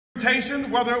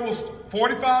presentation, whether it was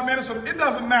 45 minutes or it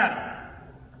doesn't matter.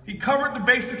 He covered the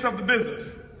basics of the business.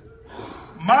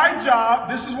 My job,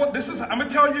 I'm gonna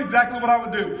tell you exactly what I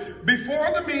would do.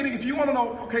 Before the meeting, if you wanna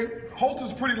know, okay,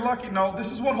 Holton's pretty lucky. No,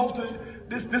 this is what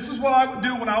this is what I would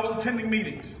do when I was attending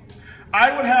meetings.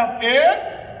 I would have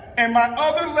Ed and my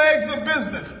other legs of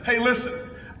business. Hey, listen,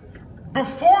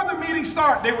 before the meeting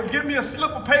started, they would give me a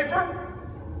slip of paper,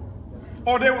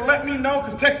 or they would let me know,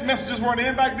 because text messages weren't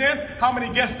in back then, how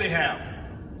many guests they have.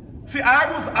 See,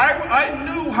 I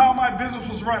knew how my business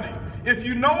was running. If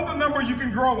you know the number, you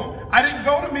can grow them. I didn't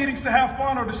go to meetings to have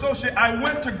fun or to associate. I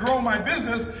went to grow my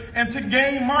business and to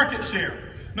gain market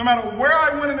share. No matter where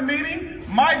I went in the meeting,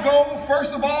 my goal,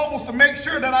 first of all, was to make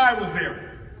sure that I was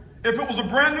there. If it was a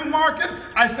brand new market,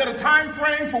 I set a time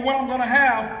frame for when I'm going to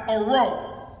have a row.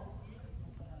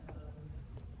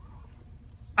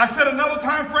 I set another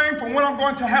time frame for when I'm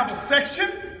going to have a section,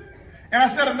 and I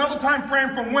set another time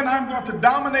frame for when I'm going to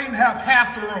dominate and have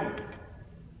half the room.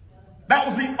 That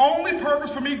was the only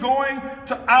purpose for me going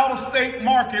to out-of-state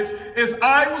markets, is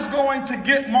I was going to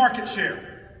get market share.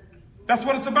 That's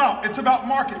what it's about. It's about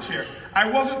market share. I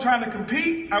wasn't trying to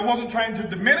compete. I wasn't trying to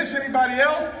diminish anybody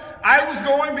else. I was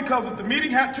going because if the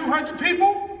meeting had 200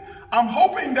 people, I'm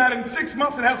hoping that in 6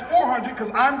 months it has 400,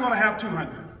 because I'm going to have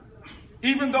 200.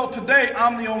 Even though today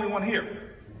I'm the only one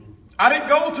here. I didn't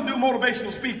go to do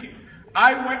motivational speaking.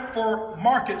 I went for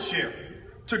market share,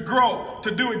 to grow,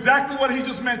 to do exactly what he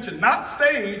just mentioned. Not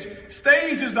stage.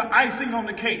 Stage is the icing on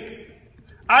the cake.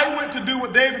 I went to do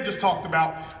what David just talked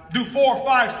about. Do 4,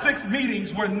 5, 6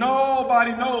 meetings where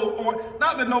nobody knows, or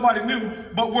not that nobody knew,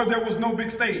 but where there was no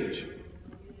big stage.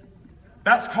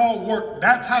 That's called work.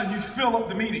 That's how you fill up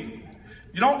the meeting.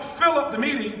 You don't fill up the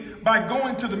meeting by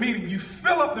going to the meeting. You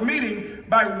fill up the meeting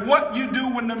by what you do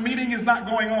when the meeting is not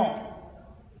going on.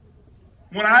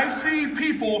 When I see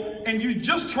people and you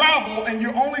just travel and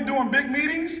you're only doing big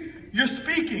meetings, you're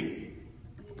speaking.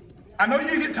 I know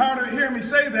you get tired of hearing me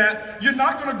say that. You're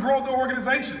not going to grow the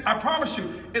organization. I promise you,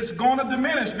 it's going to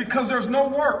diminish because there's no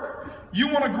work. You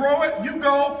want to grow it, you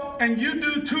go and you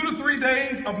do 2 to 3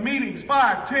 days of meetings,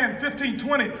 5, 10, 15,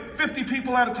 20, 50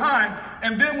 people at a time.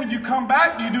 And then when you come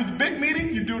back, you do the big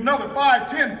meeting, you do another 5,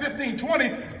 10, 15,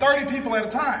 20, 30 people at a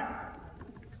time.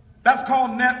 That's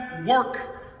called network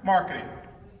marketing,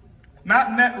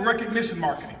 not net recognition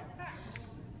marketing.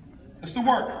 It's the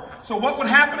work. So what would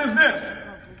happen is this.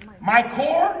 My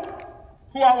core,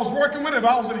 who I was working with, if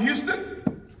I was in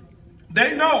Houston,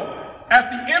 they know. At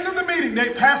the end of the meeting, they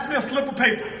passed me a slip of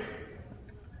paper.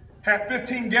 Had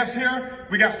 15 guests here,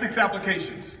 we got 6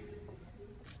 applications.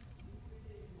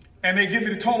 And they give me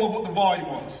the total of what the volume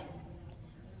was.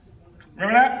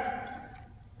 Remember that?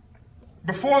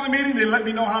 Before the meeting, they let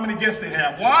me know how many guests they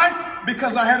have. Why?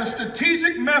 Because I had a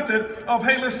strategic method of,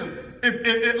 hey, listen,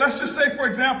 if let's just say, for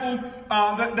example,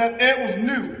 that Ed was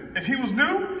new. If he was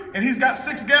new and he's got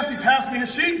 6 guests, he passed me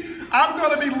his sheet, I'm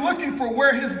going to be looking for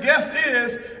where his guest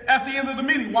is at the end of the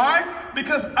meeting. Why?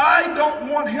 Because I don't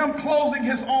want him closing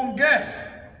his own guests.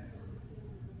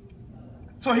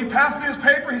 So he passed me his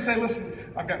paper. He said, listen,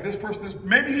 I've got this person.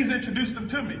 Maybe he's introduced them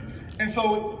to me. And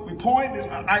so we point.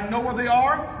 I know where they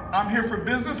are. I'm here for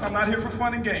business. I'm not here for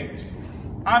fun and games.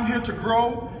 I'm here to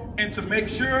grow and to make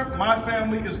sure my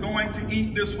family is going to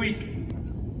eat this week.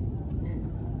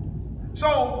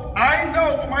 So I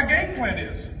know what my game plan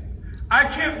is. I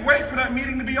can't wait for that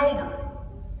meeting to be over.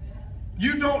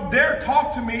 You don't dare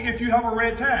talk to me if you have a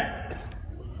red tag.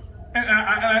 And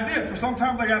I did. For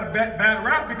sometimes I got a bad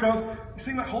rap because it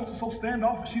seems like Holton's so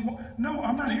standoffish. No,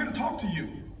 I'm not here to talk to you.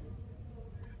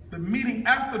 The meeting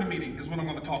after the meeting is when I'm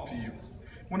going to talk to you.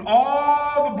 When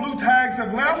all the blue tags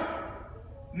have left,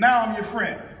 now I'm your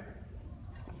friend.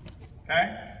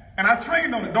 Okay? And I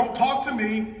trained on it. Don't talk to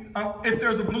me if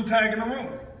there's a blue tag in the room.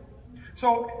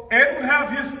 So Ed would have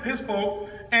his folk,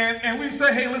 and we'd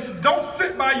say, hey, listen, don't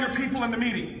sit by your people in the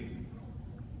meeting.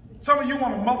 Some of you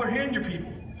want to mother hen your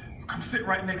people. Come sit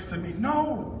right next to me.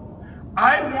 No.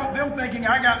 I want them thinking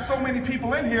I got so many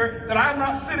people in here that I'm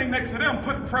not sitting next to them,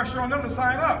 putting pressure on them to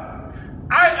sign up.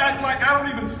 I act like I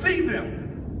don't even see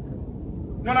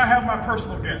them when I have my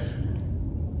personal guests.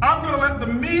 I'm going to let the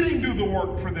meeting do the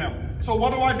work for them. So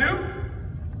what do I do?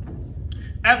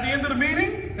 At the end of the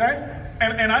meeting, okay?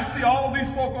 And I see all of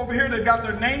these folk over here that got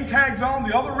their name tags on.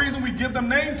 The other reason we give them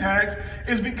name tags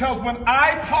is because when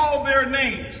I call their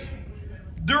names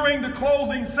during the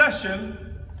closing session,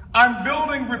 I'm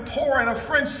building rapport and a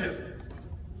friendship.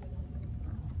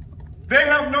 They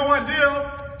have no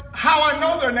idea how I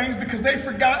know their names because they've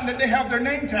forgotten that they have their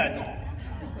name tag on.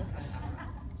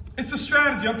 It's a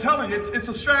strategy. I'm telling you, it's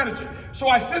a strategy. So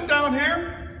I sit down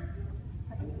here.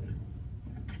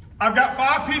 I've got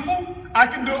 5 people. I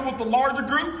can do it with the larger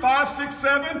group, 5, 6,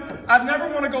 7. I never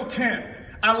want to go 10.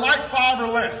 I like 5 or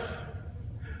less.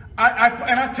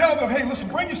 And I tell them, hey, listen,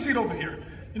 bring your seat over here.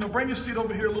 Bring your seat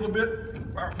over here a little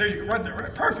bit. There you go, right there.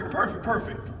 Right. Perfect, perfect,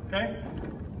 perfect. Okay?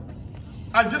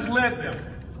 I just led them.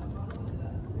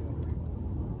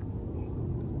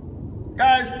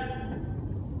 Guys,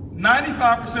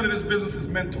 95% of this business is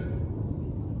mental.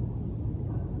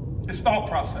 It's thought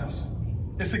process.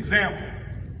 It's example.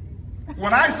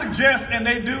 When I suggest and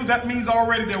they do, that means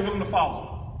already they're willing to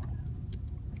follow.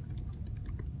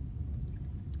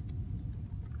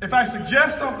 If I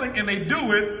suggest something and they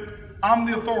do it, I'm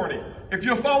the authority. If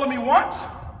you'll follow me once,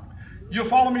 you'll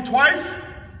follow me twice,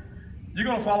 you're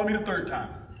going to follow me the 3rd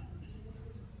time.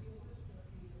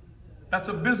 That's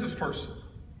a business person.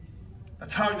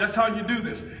 That's how you do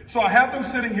this. So I have them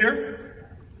sitting here,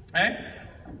 okay?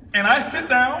 And I sit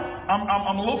down.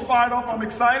 I'm a little fired up. I'm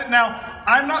excited. Now,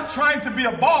 I'm not trying to be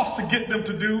a boss to get them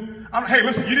to do. Hey,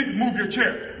 listen, you need to move your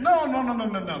chair. No.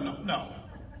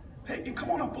 Hey,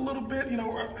 come on up a little bit.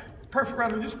 Perfect.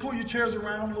 Rather, just pull your chairs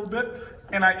around a little bit.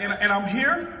 And I'm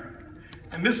here.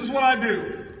 And this is what I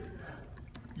do.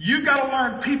 You've got to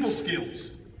learn people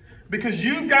skills because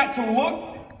you've got to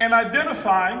look and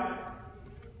identify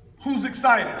who's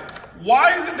excited.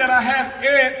 Why is it that I had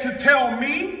Ed to tell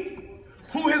me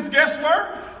who his guests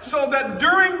were? So that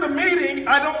during the meeting,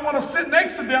 I don't want to sit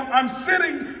next to them. I'm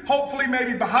sitting, hopefully,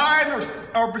 maybe behind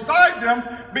or beside them,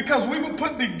 because we would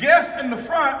put the guest in the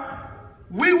front.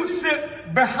 We would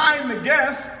sit behind the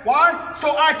guest. Why?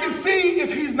 So I can see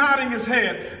if he's nodding his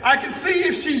head. I can see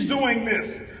if she's doing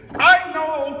this. I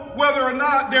know whether or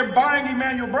not they're buying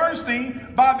Emmanuel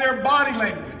Bernstein by their body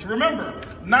language. Remember,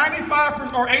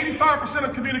 95% or 85%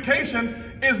 of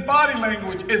communication is body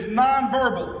language, is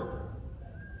nonverbal.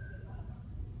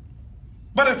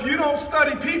 But if you don't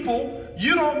study people,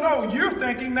 you don't know. You're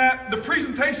thinking that the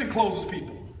presentation closes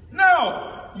people.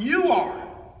 No, you are.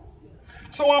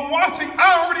 So I'm watching.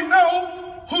 I already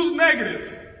know who's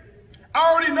negative.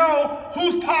 I already know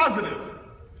who's positive.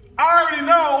 I already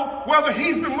know whether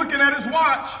he's been looking at his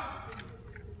watch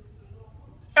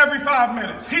every 5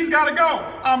 minutes. He's got to go.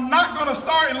 I'm not going to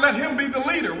start and let him be the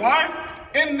leader. Why?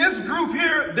 In this group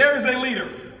here, there is a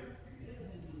leader.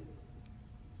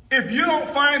 If you don't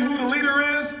find who the leader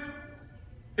is,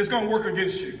 it's going to work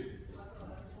against you.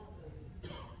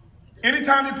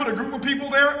 Anytime you put a group of people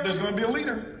there, there's going to be a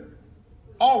leader.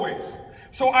 Always.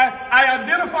 So I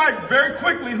identified very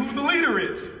quickly who the leader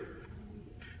is.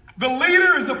 The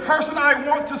leader is the person I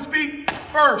want to speak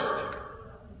first.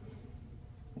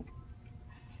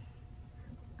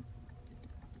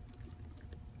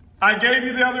 I gave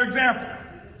you the other example.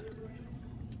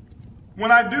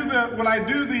 When I do the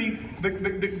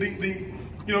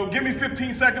give me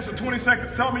 15 seconds or 20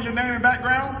 seconds, tell me your name and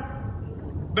background,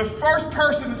 the first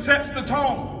person sets the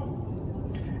tone.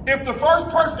 If the first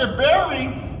person, if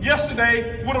Barry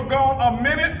yesterday would have gone a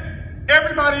minute,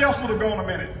 everybody else would have gone a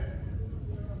minute.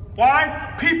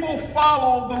 Why? People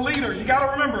follow the leader. You got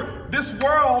to remember, this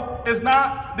world is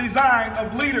not designed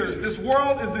of leaders. This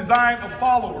world is designed of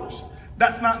followers.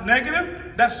 That's not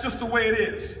negative. That's just the way it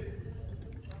is.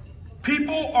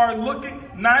 People are looking,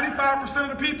 95%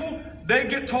 of the people, they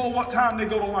get told what time they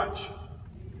go to lunch.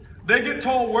 They get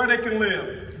told where they can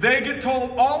live. They get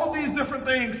told all of these different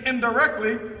things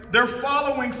indirectly. They're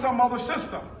following some other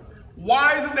system.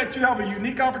 Why is it that you have a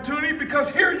unique opportunity? Because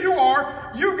here you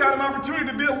are, you've got an opportunity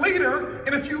to be a leader,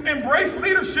 and if you embrace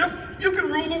leadership, you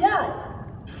can rule the world.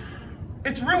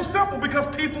 It's real simple because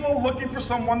people are looking for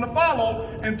someone to follow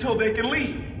until they can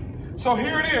lead. So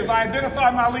here it is, I identify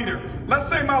my leader. Let's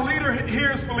say my leader here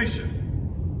is Felicia.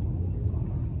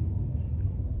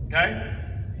 Okay?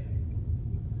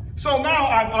 So now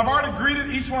I've already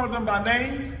greeted each one of them by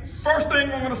name. First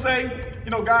thing I'm going to say,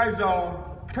 guys,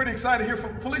 pretty excited here for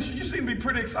Felicia. You seem to be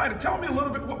pretty excited. Tell me a little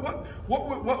bit,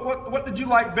 what did you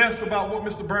like best about what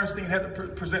Mr. Bernstein had to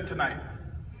present tonight?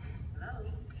 Hello.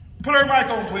 Put her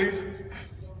mic on, please.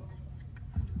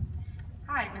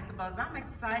 Hi, Mr. Bugs. I'm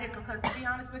excited because, to be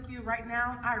honest with you, right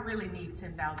now, I really need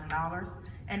 $10,000.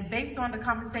 And based on the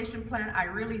compensation plan, I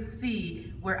really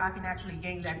see where I can actually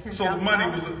gain that $10,000. So the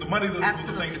money was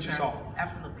the thing that you saw?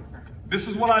 Absolutely, sir. This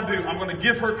is what I do. I'm going to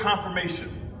give her confirmation.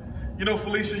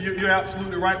 Felicia, you're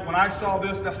absolutely right. When I saw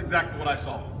this, that's exactly what I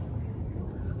saw.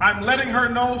 I'm letting her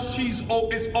know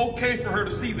it's okay for her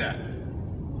to see that.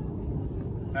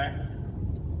 Okay?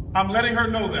 I'm letting her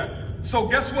know that. So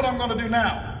guess what I'm going to do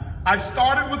now? I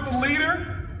started with the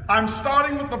leader. I'm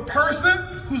starting with the person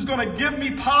who's going to give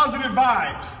me positive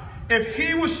vibes. If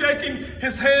he was shaking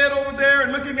his head over there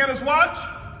and looking at his watch,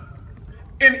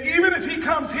 and even if he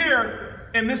comes here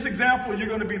In this example, you're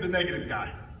going to be the negative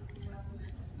guy.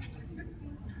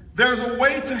 There's a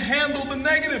way to handle the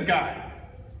negative guy.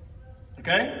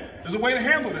 Okay? There's a way to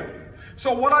handle them.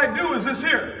 So what I do is this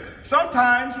here.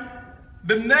 Sometimes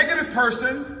the negative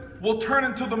person will turn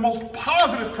into the most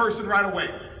positive person right away.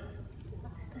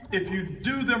 If you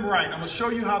do them right. I'm going to show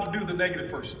you how to do the negative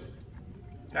person.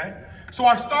 Okay? So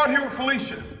I start here with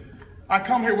Felicia. I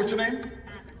come here, what's your name?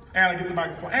 Anna, get the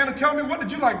microphone. Anna, tell me, what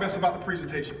did you like best about the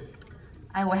presentation?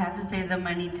 I would have to say the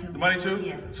money too. The money too?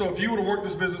 Yes. So if you were to work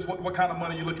this business, what kind of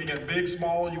money are you looking at? Big,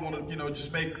 small? You want to,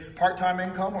 just make part-time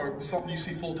income, or something you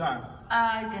see full-time?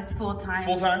 I guess full-time.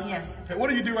 Full-time? Yes. Okay, what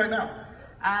do you do right now?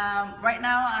 Right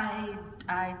now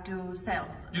I do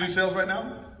sales. You do sales right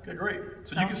now? Okay, great.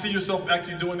 So you can see yourself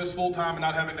actually doing this full-time and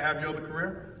not having to have your other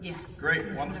career? Yes. Great,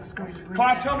 yes, wonderful. great.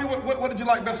 Clive, tell me, what did you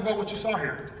like best about what you saw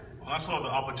here? Well, I saw the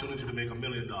opportunity to make $1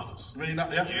 million. $1 million?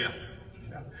 Yeah? Yeah.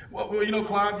 Yeah. Well,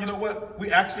 Clive, you know what?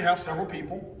 We actually have several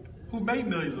people who made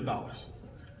millions of dollars.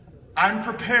 I'm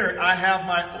prepared. I have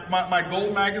my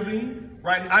gold magazine,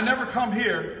 right? I never come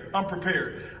here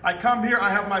unprepared. I come here, I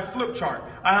have my flip chart.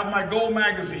 I have my gold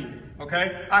magazine,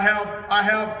 okay? I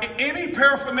have any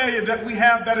paraphernalia that we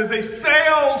have that is a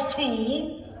sales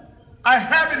tool. I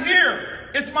have it here.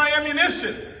 It's my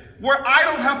ammunition where I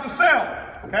don't have to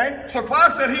sell, okay? So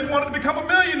Clive said he wanted to become a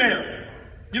millionaire.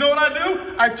 You know what I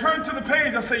do? I turn to the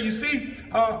page. I say, you see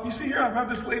here, I've had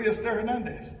this lady, Esther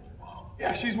Hernandez.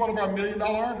 Yeah, she's one of our $1 million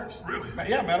earners. Really?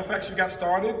 Yeah, matter of fact, she got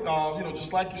started,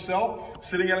 just like yourself,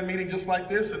 sitting at a meeting just like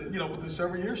this, and, within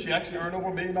several years, she actually earned over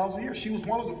 $1 million a year. She was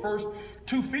one of the first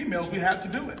 2 females we had to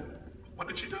do it. What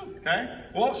did she do? Okay?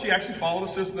 Well, she actually followed a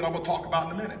system that I'm going to talk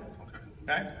about in a minute.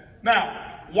 Okay?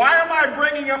 Now, why am I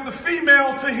bringing up the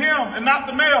female to him and not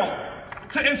the male?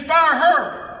 To inspire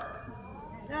her.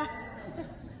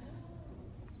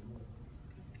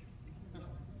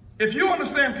 If you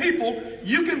understand people,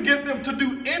 you can get them to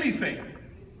do anything.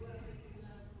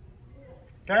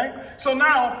 Okay? So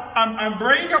now, I'm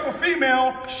bringing up a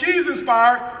female. She's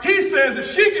inspired. He says, if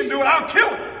she can do it, I'll kill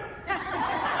her.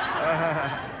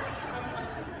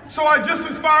 So I just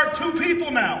inspired 2 people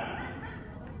now.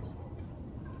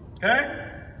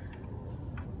 Okay?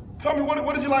 Tell me,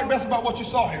 what did you like best about what you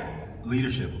saw here?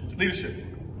 Leadership. Leadership.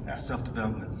 Yeah.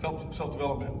 Self-development.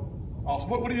 Self-development.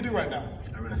 Awesome. What do you do right now?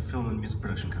 I run a film and music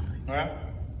production company. All right.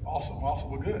 Awesome.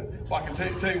 Well, good. Well, I can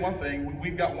tell you one thing.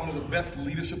 We've got one of the best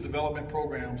leadership development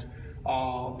programs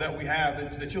that we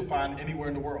have that you'll find anywhere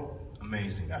in the world.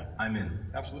 Amazing. Yeah. I'm in.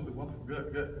 Absolutely. Wonderful.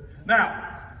 Good.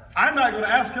 Now, I'm not going to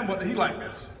ask him what did he like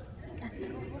best.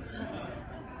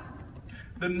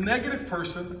 The negative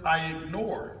person I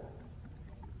ignore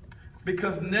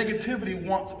because negativity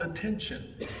wants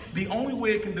attention. The only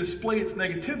way it can display its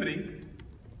negativity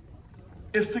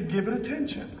is to give it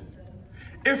attention.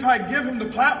 If I give him the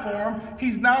platform,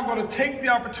 he's now going to take the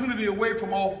opportunity away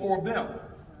from all 4 of them.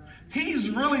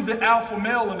 He's really the alpha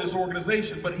male in this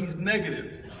organization, but he's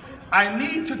negative. I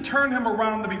need to turn him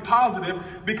around to be positive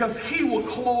because he will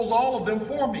close all of them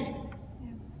for me.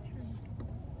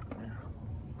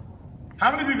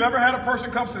 How many of you have ever had a person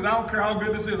come and says, I don't care how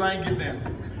good this is, I ain't getting there.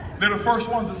 They're the first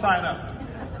ones to sign up.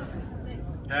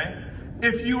 Okay?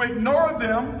 If you ignore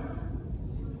them,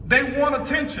 they want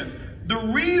attention. The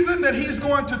reason that he's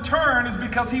going to turn is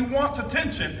because he wants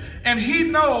attention. And he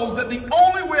knows that the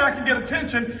only way I can get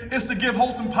attention is to give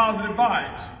Holton positive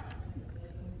vibes.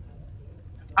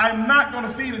 I'm not going to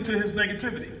feed into his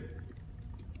negativity.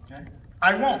 Okay?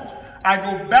 I won't. I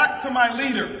go back to my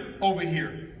leader over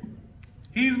here.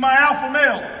 He's my alpha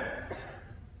male.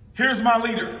 Here's my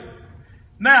leader.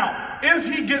 Now, if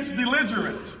he gets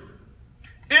belligerent,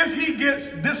 if he gets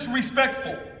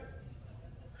disrespectful,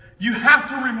 you have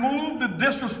to remove the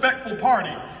disrespectful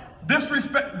party.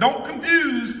 Disrespect, don't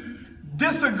confuse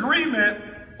disagreement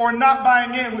or not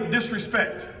buying in with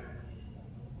disrespect.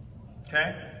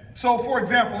 Okay? So, for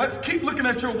example, let's keep looking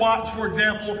at your watch, for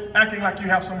example, acting like you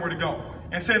have somewhere to go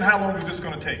and saying, how long is this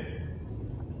going to take?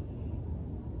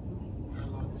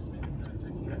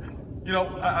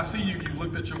 I see you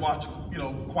looked at your watch,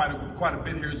 quite a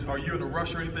bit here. Are you in a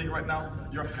rush or anything right now?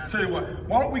 I'll tell you what,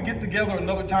 why don't we get together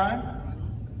another time?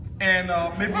 And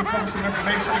maybe we'll cover some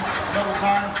information another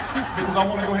time because I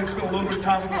want to go ahead and spend a little bit of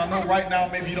time with him. I know right now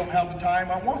maybe you don't have the time.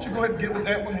 Why don't you go ahead and get with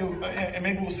Edwin and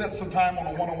maybe we'll set some time on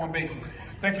a one-on-one basis.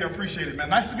 Thank you. I appreciate it, man.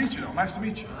 Nice to meet you, though. Nice to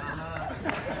meet you.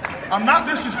 I'm not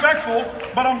disrespectful,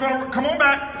 but I'm going to come on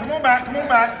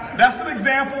back. That's an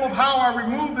example of how I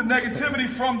remove the negativity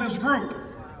from this group.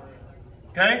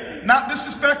 Okay? Not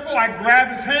disrespectful. I grab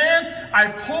his hand. I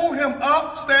pull him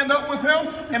up, stand up with him,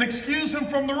 and excuse him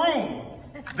from the room.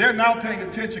 They're now paying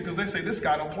attention because they say, this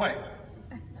guy don't play.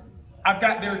 I've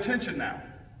got their attention now.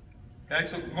 Okay,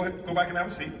 so go ahead, go back and have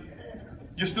a seat.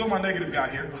 You're still my negative guy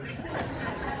here.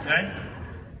 Okay?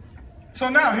 So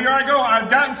now, here I go. I've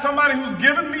gotten somebody who's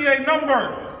given me a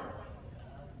number.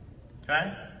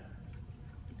 Okay?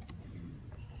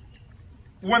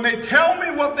 When they tell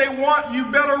me what they want,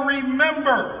 you better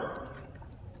remember.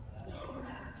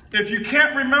 If you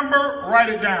can't remember, write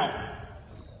it down.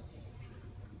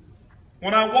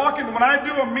 When I walk in, when I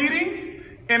do a meeting,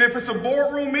 and if it's a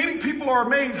boardroom meeting, people are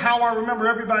amazed how I remember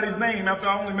everybody's name after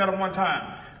I only met them one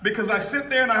time. Because I sit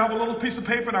there and I have a little piece of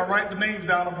paper and I write the names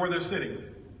down of where they're sitting.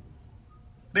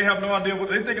 They have no idea what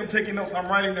they think. I'm taking notes. I'm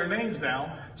writing their names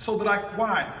down so that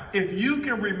why? If you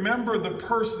can remember the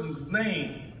person's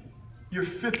name, you're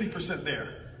 50%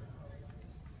 there.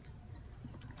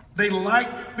 They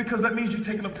like, because that means you're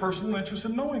taking a personal interest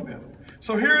in knowing them.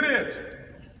 So here it is.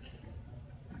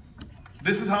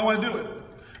 This is how I do it.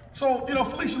 So, you know,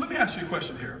 Felicia, let me ask you a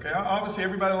question here, okay? Obviously,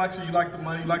 everybody likes you. You like the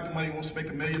money. You like the money. You want to make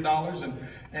 $1 million,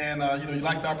 and you know, you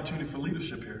like the opportunity for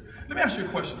leadership here. Let me ask you a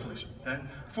question, Felicia, okay?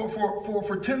 For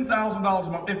 $10,000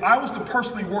 a month, if I was to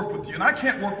personally work with you, and I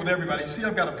can't work with everybody. You see,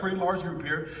 I've got a pretty large group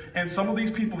here, and some of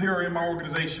these people here are in my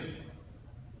organization.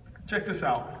 Check this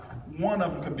out. One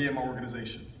of them could be in my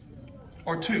organization,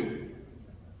 or two.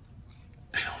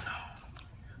 They don't know,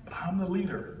 but I'm the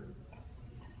leader.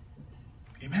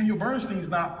 Emmanuel Bernstein's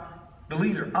not the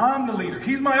leader. I'm the leader.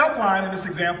 He's my upline in this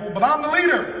example, but I'm the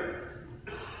leader.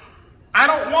 I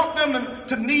don't want them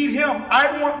to need him.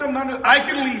 I want them to I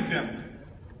can lead them.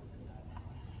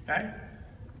 Okay?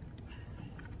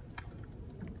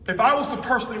 If I was to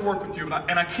personally work with you,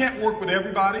 and I can't work with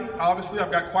everybody, obviously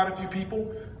I've got quite a few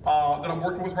people that I'm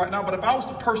working with right now, but if I was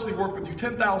to personally work with you,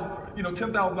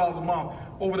 $10,000 a month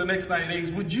over the next 90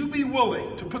 days, would you be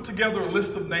willing to put together a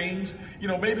list of names? You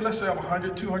know, maybe let's say I have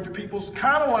 100, 200 people,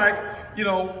 kind of like, you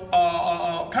know,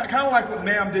 kind of like what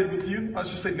NAM did with you.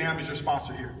 Let's just say NAM is your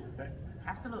sponsor here. Okay?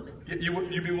 Absolutely.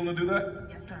 You be willing to do that?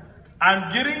 Yes, sir.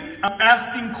 I'm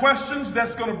asking questions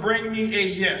that's going to bring me a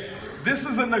yes. This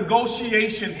is a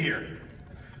negotiation here.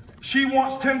 She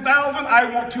wants 10,000, I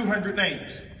want 200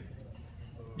 names.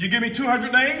 You give me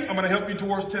 200 names, I'm going to help you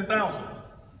towards 10,000.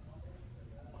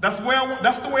 That's the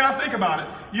way I think about it.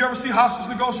 You ever see hostage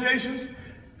negotiations?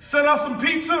 Send us some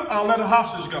pizza, I'll let a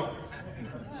hostage go.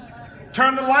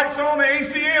 Turn the lights on, the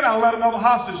AC in, I'll let another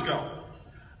hostage go.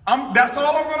 That's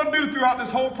all I'm going to do throughout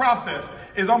this whole process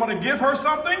is I'm going to give her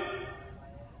something,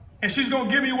 and she's going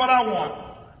to give me what I want.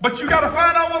 But you got to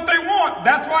find out what they want.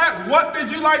 That's why, what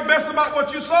did you like best about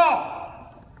what you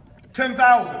saw?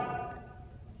 10,000.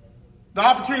 The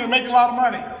opportunity to make a lot of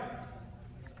money.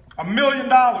 $1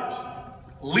 million.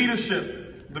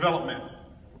 Leadership development.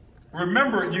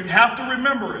 Remember it. You have to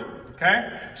remember it.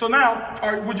 Okay? So now,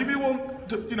 would you be willing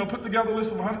to, you know, put together a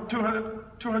list of 100,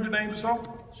 200 names or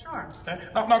so? Sure. Okay.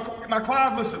 Now,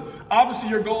 Clive, listen. Obviously,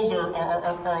 your goals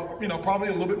are you know, probably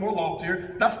a little bit more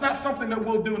loftier. That's not something that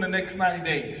we'll do in the next 90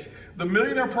 days. The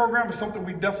Millionaire Program is something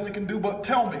we definitely can do. But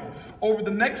tell me, over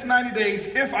the next 90 days,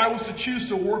 if I was to choose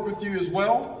to work with you as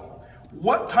well,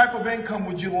 what type of income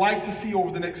would you like to see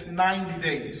over the next 90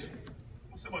 days?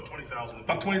 Say about 20,000.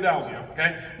 About 20,000.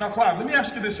 Okay. Now, Clive, let me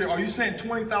ask you this here: are you saying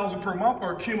 20,000 per month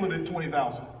or cumulative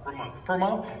 20,000 per month? Per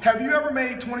month. Have you ever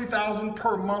made 20,000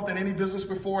 per month in any business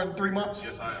before in 3 months?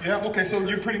 Yes, I have. Yeah. Okay. So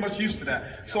you're pretty much used to that.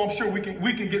 Yeah. So I'm sure we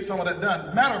can get some of that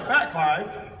done. Matter of fact,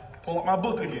 Clive, pull up my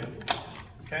book again.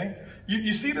 Okay.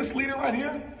 You see this leader right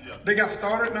here? Yeah. They got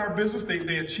started in our business.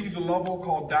 They achieved a level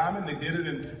called Diamond. They did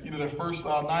it in their first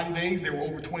 90 days. They were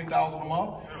over 20,000 a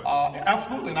month.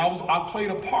 Absolutely. And I played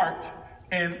a part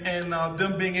in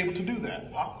them being able to do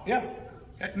that. Wow. Yeah.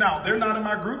 Now, they're not in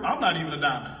my group. I'm not even a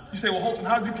diamond. You say, well, Holton,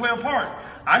 how did you play a part?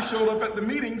 I showed up at the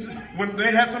meetings when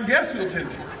they had some guests who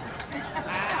attended.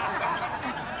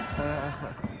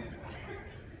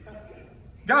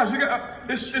 Guys,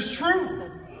 it's true.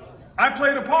 I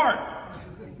played a part.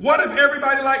 What if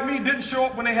everybody like me didn't show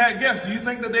up when they had guests? Do you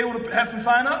think that they would have had some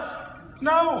sign-ups?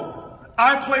 No.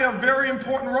 I play a very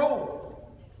important role.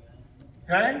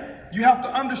 Okay? You have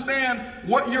to understand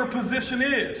what your position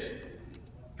is.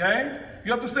 Okay?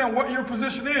 You understand what your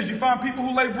position is. You find people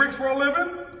who lay bricks for a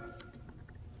living.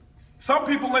 Some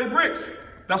people lay bricks.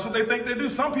 That's what they think they do.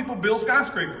 Some people build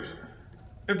skyscrapers.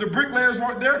 If the bricklayers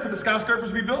weren't there, could the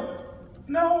skyscrapers be built?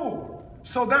 No.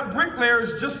 So that bricklayer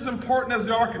is just as important as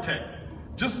the architect,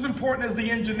 just as important as the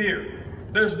engineer.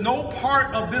 There's no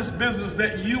part of this business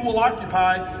that you will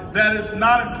occupy that is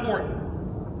not important.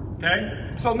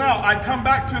 Okay? So now I come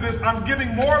back to this. I'm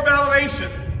giving more validation.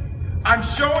 I'm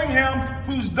showing him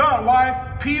who's done.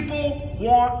 Why? People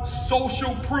want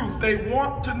social proof. They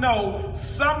want to know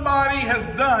somebody has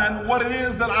done what it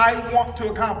is that I want to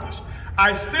accomplish.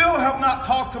 I still have not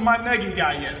talked to my neggy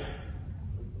guy yet.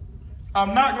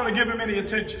 I'm not going to give him any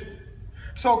attention.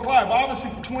 So Clive, obviously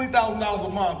for $20,000 a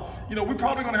month, we're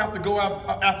probably going to have to go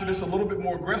after this a little bit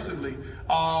more aggressively.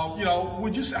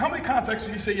 Would you say, how many contacts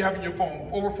do you say you have in your phone?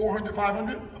 Over 400,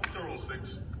 500? Several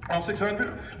 6. Around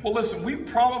 600? Well, listen, we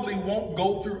probably won't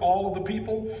go through all of the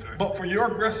people, but for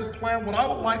your aggressive plan, what I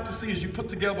would like to see is you put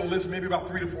together a list, maybe about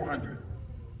 300 to 400.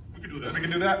 We can do that. We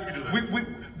can do that? We can do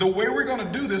that. The way we're going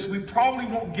to do this, we probably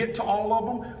won't get to all of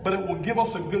them, but it will give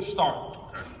us a good start.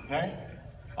 Okay?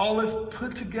 All this,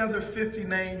 put together 50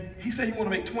 names. He said he want to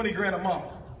make 20 grand a month.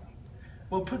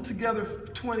 Well, put together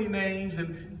 20 names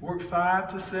and work 5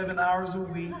 to 7 hours a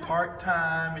week,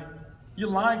 part-time. You're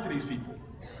lying to these people.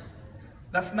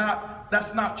 That's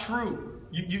not true.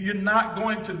 You're not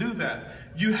going to do that.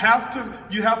 You have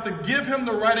to give him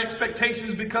the right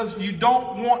expectations because you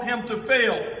don't want him to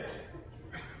fail.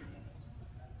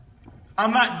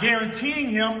 I'm not guaranteeing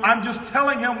him. I'm just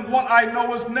telling him what I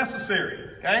know is necessary.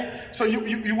 Okay? So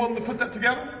you willing to put that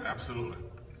together? Absolutely.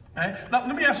 Okay? Now,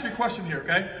 let me ask you a question here,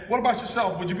 okay? What about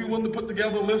yourself? Would you be willing to put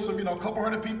together a list of, a couple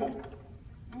hundred people?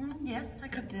 Yes, I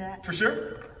could do that. For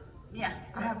sure? Yeah,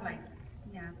 I have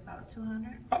about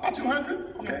 200. About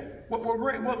 200? Okay. Yes. Well,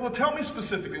 great. Well, tell me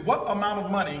specifically, what amount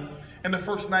of money in the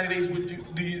first 90 days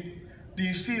do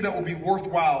you see that will be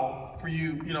worthwhile for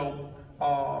you,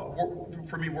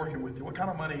 for me working with you? What kind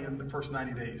of money in the first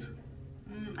 90 days?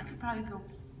 I could probably go.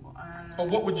 Or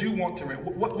what would you want to make?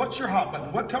 What's your hot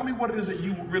button? Tell me what it is that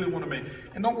you really want to make.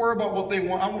 And don't worry about what they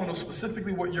want. I want to know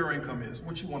specifically what your income is,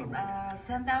 what you want to make.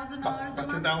 $10,000 a month.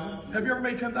 $10,000? Have you ever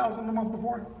made $10,000 a month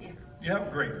before? Yes. Yeah,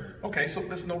 great. Okay, so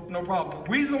that's no problem. The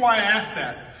reason why I ask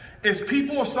that is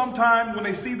people are sometimes, when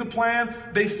they see the plan,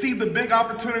 they see the big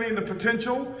opportunity and the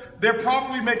potential. They're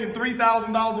probably making $3,000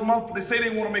 a month, but they say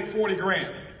they want to make 40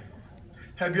 grand.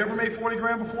 Have you ever made 40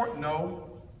 grand before?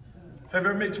 No. Have you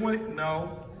ever made 20?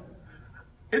 No.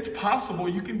 It's possible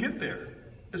you can get there.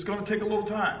 It's going to take a little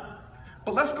time.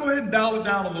 But let's go ahead and dial it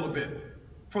down a little bit.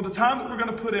 For the time that we're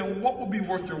going to put in, what will be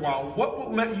worth your while? What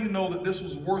will let you know that this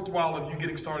was worthwhile of you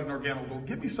getting started in Organo?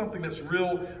 Give me something that's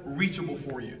real reachable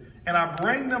for you. And I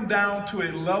bring them down to a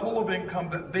level of income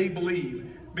that they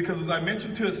believe. Because as I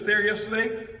mentioned to Esther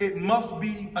yesterday, it must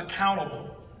be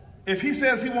accountable. If he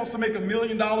says he wants to make $1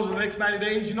 million in the next 90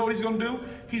 days, you know what he's going to do?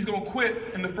 He's going to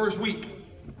quit in the first week.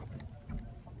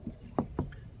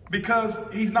 Because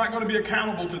he's not going to be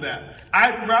accountable to that.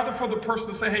 I'd rather for the person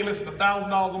to say, hey, listen,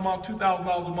 $1,000 a month,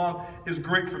 $2,000 a month is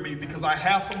great for me because I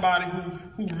have somebody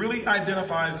who really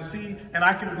identifies and see, and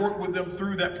I can work with them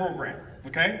through that program.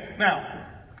 Okay? Now,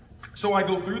 so I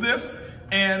go through this,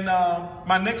 and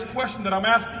my next question that I'm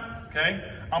asking,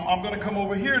 okay, I'm going to come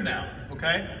over here now.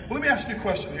 Okay? Well, let me ask you a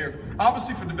question here.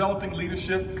 Obviously, for developing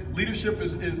leadership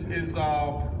is a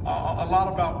lot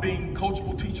about being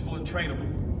coachable, teachable, and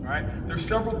trainable. Right? There's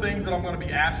several things that I'm going to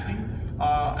be asking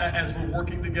as we're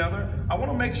working together. I want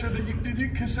to make sure that you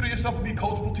consider yourself to be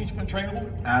coachable, teachable, and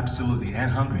trainable? Absolutely, and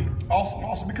hungry.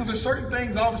 Awesome. Because there's certain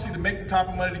things, obviously, to make the type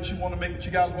of money that you want to make, that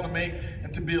you guys want to make,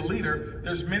 and to be a leader,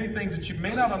 there's many things that you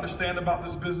may not understand about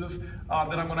this business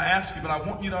that I'm going to ask you, but I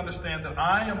want you to understand that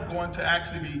I am going to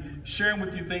actually be sharing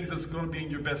with you things that's going to be in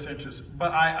your best interest.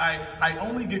 But I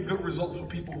only get good results with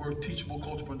people who are teachable,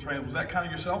 coachable, and trainable. Is that kind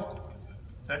of yourself?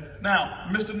 Okay. Now,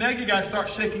 Mr. Nagy guy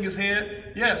starts shaking his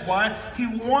head. Yes, why? He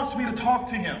wants me to talk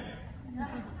to him.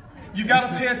 You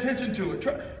got to pay attention to it.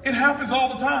 It happens all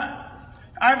the time.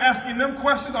 I'm asking them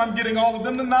questions. I'm getting all of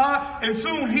them to nod. And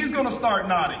soon he's going to start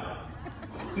nodding.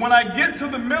 When I get to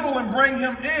the middle and bring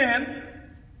him in,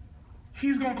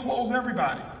 he's going to close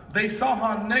everybody. They saw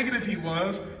how negative he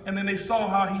was, and then they saw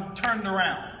how he turned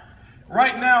around.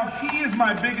 Right now, he is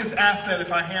my biggest asset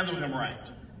if I handle him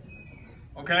right.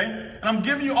 Okay? And I'm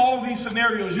giving you all of these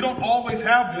scenarios. You don't always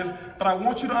have this, but I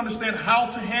want you to understand how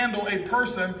to handle a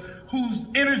person whose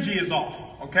energy is off.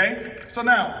 Okay? So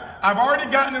now, I've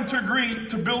already gotten them to agree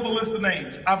to build a list of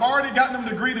names. I've already gotten them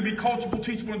to agree to be coachable,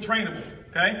 teachable, and trainable.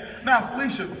 Okay? Now,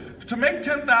 Felicia, to make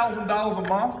 $10,000 a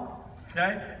month,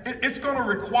 okay, it's going to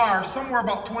require somewhere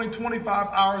about 25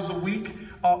 hours a week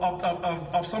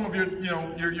of some of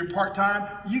your part-time.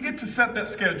 You get to set that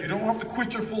schedule. You don't have to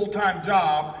quit your full-time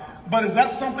job. But is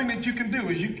that something that you can do?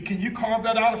 Can you carve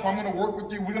that out? If I'm going to work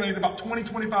with you, we're going to need about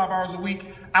 25 hours a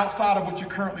week outside of what you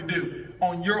currently do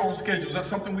on your own schedule. Is that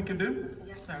something we can do?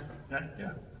 Yes, sir.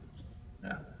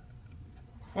 Yeah.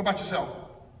 What about yourself?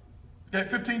 Yeah,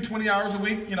 15, 20 hours a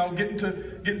week, getting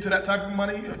to that type of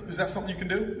money. Is that something you can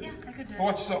do? Yeah, I could do it. What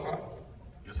about yourself, huh?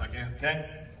 Yes, I can.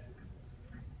 Okay.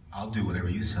 I'll do whatever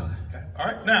you say. Okay. All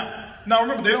right. Now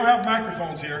remember, they don't have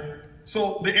microphones here,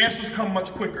 so the answers come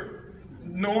much quicker.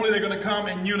 Normally, they're going to come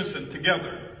in unison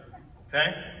together.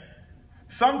 Okay.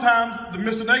 Sometimes the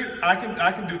Mr. Negative,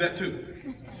 I can do that too.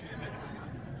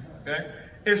 Okay.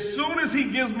 As soon as he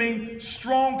gives me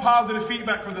strong positive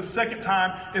feedback for the second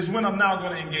time is when I'm now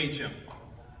going to engage him.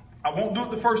 I won't do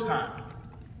it the first time.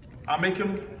 I'll make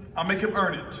him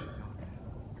earn it.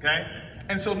 Okay?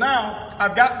 And so now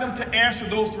I've got them to answer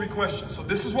those 3 questions. So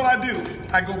this is what I do.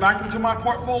 I go back into my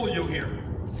portfolio here.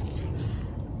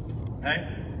 Okay?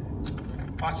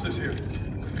 Watch this here.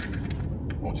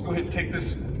 Why don't you go ahead and take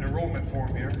this enrollment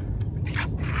form here. Why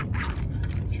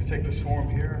don't you take this form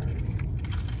here.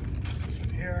 This one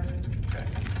here. Okay.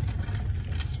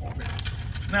 This form here.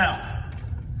 Now,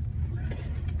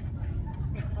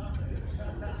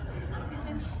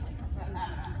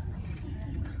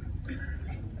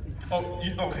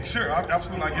 okay, sure,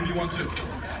 absolutely, I'll give you one too.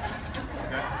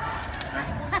 Okay.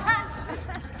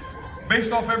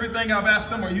 Based off everything I've asked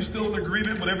them, are you still in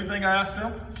agreement with everything I asked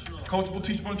them? Coachable,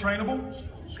 teachable, and trainable?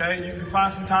 Okay, you can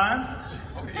find some time?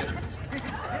 Okay, yeah.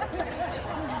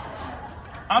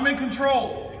 I'm in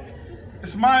control.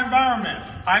 It's my environment.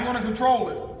 I'm going to control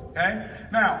it, okay?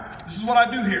 Now, this is what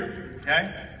I do here,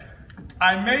 okay?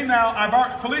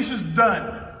 Felicia's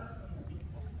done.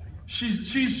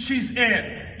 She's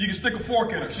in. You can stick a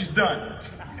fork in her. She's done.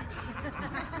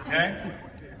 Okay?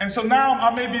 And so now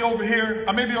I may be over here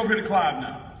to Clive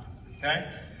now. Okay?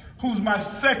 Who's my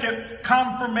second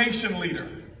confirmation leader.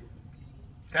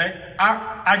 Okay?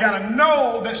 I gotta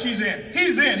know that she's in.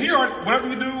 He's in. He already, whatever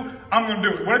you do, I'm gonna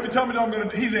do it. Whatever you tell me I'm gonna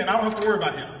do, he's in. I don't have to worry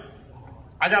about him.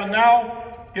 I gotta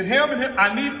now get him and him.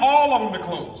 I need all of them to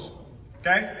close.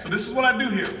 Okay? So this is what I do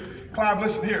here. Clive,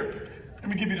 listen here. Let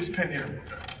me give you this pen here.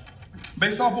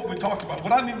 Based on what we talked about,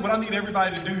 what I need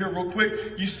everybody to do here real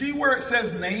quick, you see where it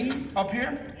says name up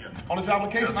here on this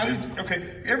application?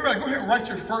 Okay, everybody go ahead and write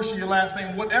your first and your last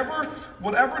name,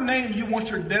 whatever name you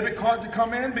want your debit card to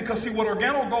come in, because see what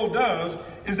Organo Gold does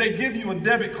is they give you a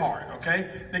debit card,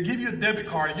 okay? They give you a debit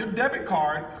card, and your debit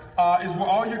card is where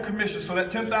all your commissions, so that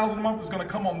 $10,000 a month is gonna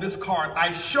come on this card.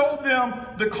 I show them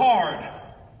the card.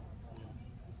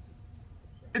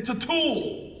 It's a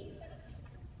tool.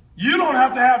 You don't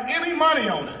have to have any money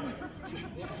on it.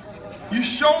 You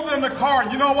show them the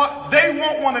card. You know what? They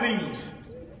want one of these.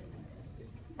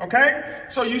 Okay?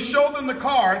 So you show them the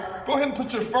card. Go ahead and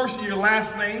put your first and your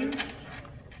last name.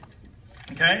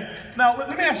 Okay? Now,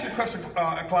 let me ask you a question,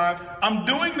 Clive. I'm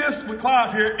doing this with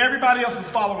Clive here. Everybody else is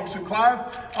following suit. Clive,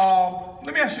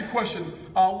 let me ask you a question.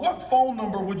 What phone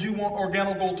number would you want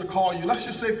Organo Gold to call you? Let's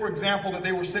just say, for example, that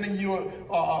they were sending you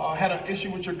had an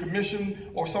issue with your commission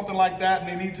or something like that, and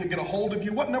they need to get a hold of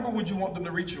you. What number would you want them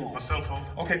to reach you on? My cell phone.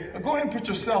 Okay, go ahead and put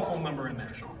your cell phone number in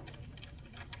there. Sure.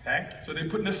 Okay, so they're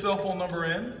putting their cell phone number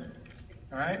in.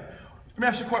 All right. Let me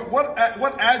ask you a question.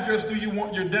 What address do you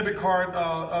want your debit card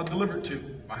delivered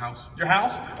to? My house. Your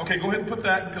house? Okay, go ahead and put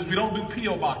that, because we don't do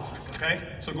P.O. boxes, okay?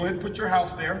 So go ahead and put your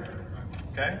house there,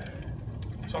 okay?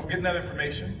 So I'm getting that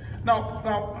information. Now,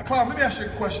 Clive, let me ask you a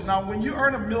question. Now, when you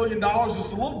earn $1 million,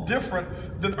 it's a little different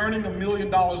than earning $1 million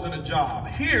in a job.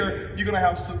 Here, you're going to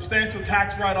have substantial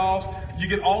tax write-offs. You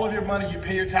get all of your money. You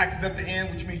pay your taxes at the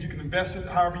end, which means you can invest it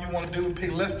however you want to do and pay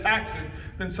less taxes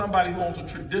than somebody who owns a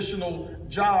traditional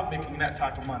job making that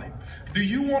type of money. Do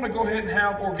you want to go ahead and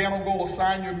have Organo Gold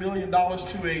assign your $1 million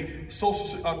to a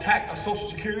social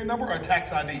security number or a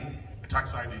tax ID?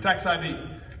 Tax ID. Tax ID.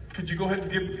 Could you go ahead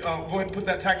and put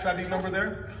that tax ID number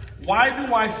there? Why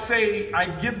do I say I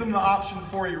give them the option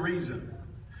for a reason?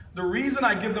 The reason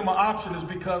I give them an option is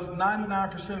because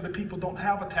 99% of the people don't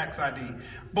have a tax ID.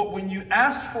 But when you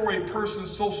ask for a person's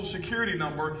social security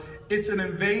number, it's an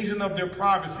invasion of their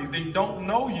privacy. They don't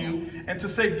know you, and to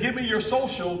say, give me your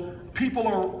social, people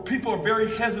are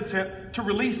very hesitant to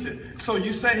release it. So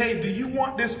you say, hey, do you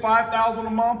want this $5,000 a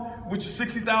month, which is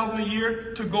 $60,000 a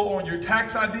year, to go on your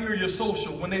tax ID or your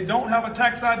social? When they don't have a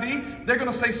tax ID, they're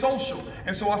gonna say social.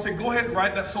 And so I say, go ahead and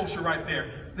write that social right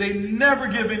there. They never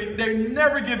give any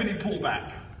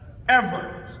pullback,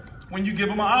 ever, when you give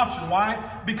them an option.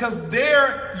 Why? Because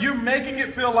you're making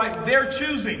it feel like they're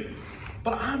choosing.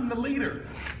 But I'm the leader.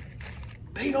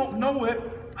 They don't know it.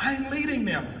 I'm leading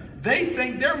them. They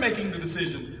think they're making the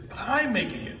decision, but I'm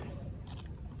making it.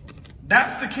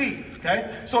 That's the key,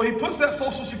 okay? So he puts that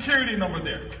social security number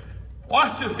there.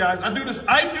 Watch this, guys. I do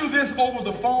this over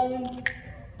the phone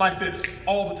like this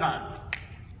all the time.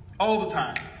 All the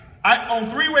time. On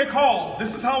three-way calls,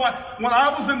 this is how when I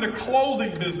was in the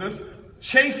closing business,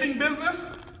 chasing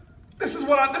business, this is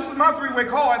my three-way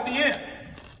call at the end.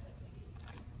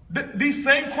 These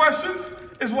same questions,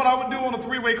 is what I would do on a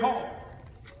three-way call.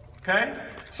 Okay?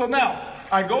 So now,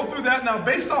 I go through that. Now,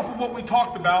 based off of what we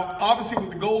talked about, obviously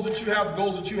with the goals that you have, the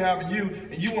goals that you have and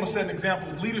you want to set an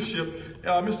example of leadership,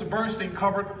 Mr. Bernstein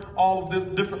covered all of the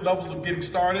different levels of getting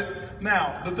started.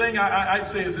 Now, the thing I'd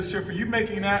say is this here, for you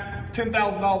making that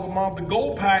 $10,000 a month, the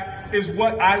gold pack is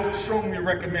what I would strongly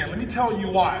recommend. Let me tell you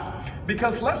why.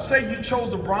 Because let's say you chose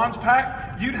the bronze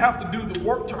pack, you'd have to do the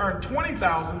work to earn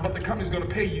 $20,000, but the company's going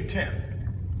to pay you $10,000.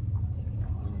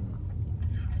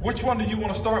 Which one do you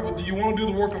want to start with? Do you want to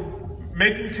do the work of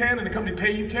making $10,000 and the company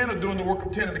pay you $10,000, or doing the work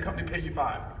of $10,000 and the company pay you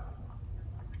 $5,000?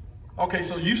 Okay,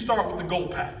 so you start with the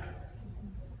gold pack.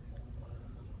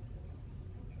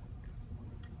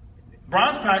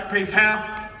 Bronze pack pays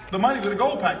half the money that the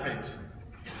gold pack pays.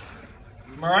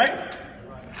 Am I right?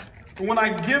 But when I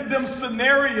give them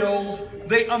scenarios,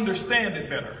 they understand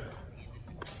it better.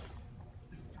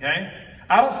 Okay?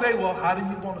 I don't say, well, how do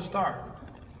you want to start?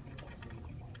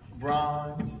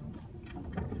 Bronze.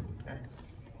 Okay.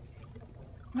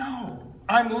 No,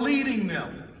 I'm leading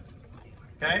them.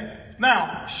 Okay.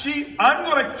 Now, I'm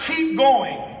going to keep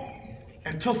going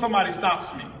until somebody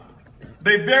stops me.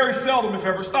 They very seldom, if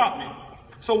ever, stop me.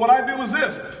 So what I do is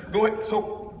this. Go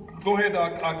ahead,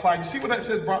 Clyde. You see what that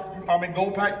says?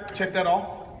 Gold pack. Check that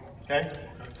off. Okay.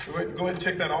 Go ahead and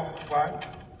check that off, Clyde.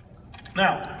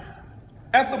 Now,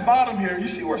 at the bottom here, you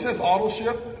see where it says auto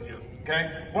ship?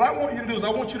 Okay, what I want you to do is I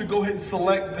want you to go ahead and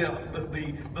select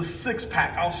the six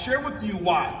pack. I'll share with you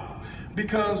why.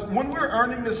 Because when we're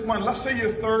earning this money, let's say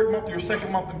your third month, your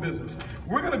second month in business,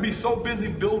 we're going to be so busy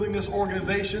building this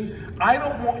organization, I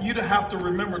don't want you to have to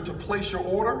remember to place your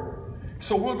order.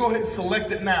 So we'll go ahead and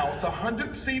select it now. It's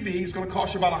 100 CV. It's going to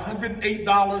cost you about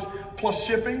 $108 plus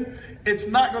shipping. It's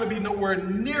not going to be nowhere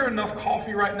near enough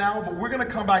coffee right now, but we're going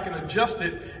to come back and adjust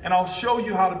it, and I'll show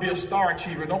you how to be a star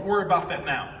achiever. Don't worry about that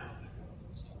now.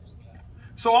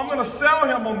 So I'm going to sell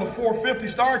him on the 450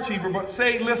 Star Achiever, but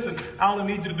say, listen, I only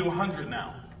need you to do 100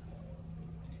 now.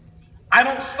 I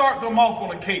don't start them off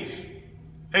on a case.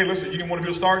 Hey, listen, you want to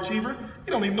be a Star Achiever?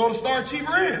 You don't even know what a Star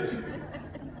Achiever is.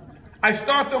 I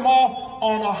start them off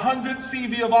on 100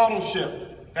 CV of auto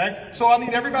ship. Okay? So I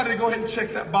need everybody to go ahead and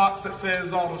check that box that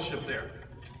says auto ship there.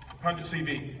 100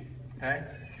 CV. Okay?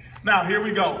 Now, here we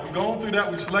go. We're going through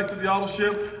that. We've selected the auto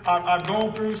ship. I've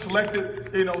gone through,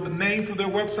 selected, the name for their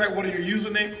website. What are your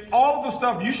username? All of the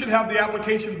stuff. You should have the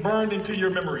application burned into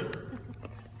your memory.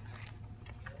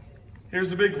 Here's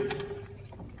the big one.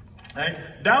 Okay.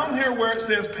 Down here where it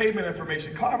says payment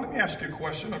information. Clive, let me ask you a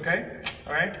question, okay?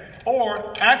 All right.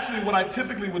 Or actually what I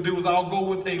typically would do is I'll go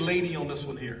with a lady on this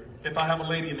one here. If I have a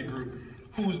lady in the group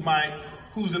who's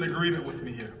in agreement with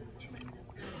me here.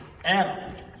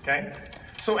 Anna. Okay.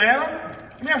 So Anna,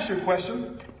 let me ask you a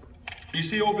question. You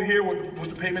see over here with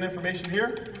the payment information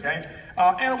here, okay?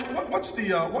 Anna, what's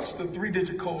the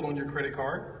three-digit code on your credit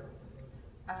card?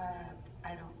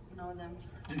 I don't know them.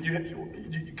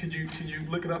 Can you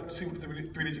look it up to see what the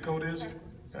three-digit code is?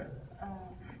 Okay.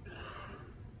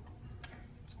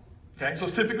 Okay. So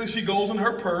typically she goes in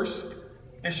her purse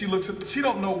and she looks at. She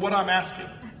don't know what I'm asking.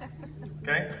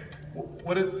 Okay.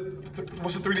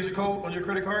 What's the three-digit code on your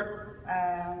credit card?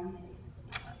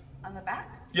 On the back?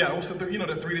 Yeah, what's the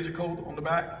that three-digit code on the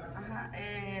back?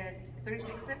 It's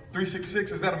 366.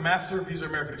 366. Is that a Master, Visa, or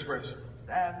American Express?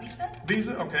 Visa.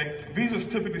 Visa. Okay. Visa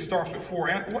typically starts with 4.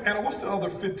 Anna, what's the other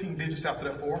 15 digits after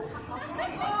that 4?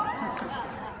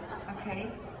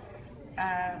 Okay.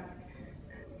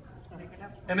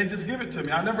 And they just give it to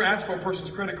me. I never ask for a person's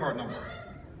credit card number.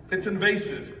 It's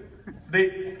invasive.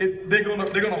 They're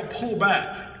gonna pull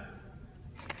back.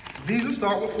 Visa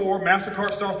start with 4,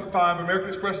 MasterCard starts with 5, American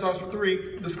Express starts with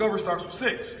 3, Discover starts with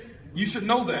 6. You should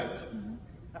know that.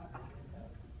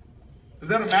 Is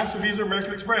that a Master, Visa, or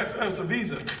American Express? Oh, it's a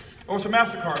Visa. Or it's a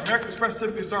MasterCard. American Express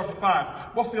typically starts with 5.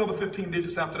 What's the other 15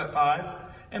 digits after that 5?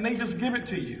 And they just give it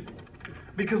to you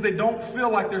because they don't feel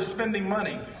like they're spending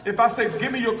money. If I say,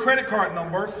 give me your credit card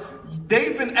number,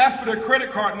 they've been asked for their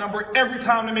credit card number every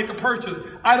time they make a purchase.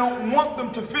 I don't want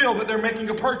them to feel that they're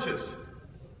making a purchase,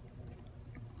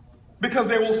 because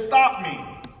they will stop me.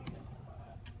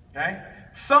 Okay?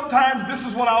 Sometimes this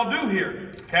is what I'll do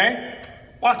here. Okay?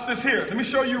 Watch this here. Let me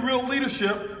show you real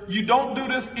leadership. You don't do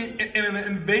this in an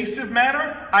invasive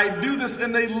manner. I do this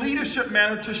in a leadership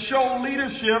manner to show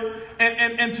leadership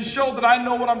and to show that I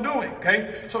know what I'm doing.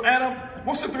 Okay? So Anna,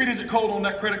 what's the 3-digit code on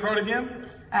that credit card again?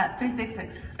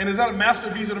 366. And is that a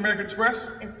Master, Visa, and American Express?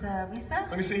 It's a Visa.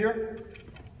 Let me see here.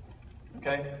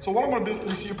 Okay, so what I'm going to do, let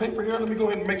me see your paper here. Let me go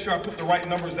ahead and make sure I put the right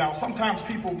numbers down. Sometimes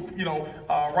people,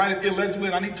 write it illegibly,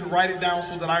 and I need to write it down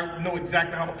so that I know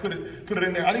exactly how to put it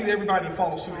in there. I need everybody to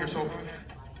follow suit here. So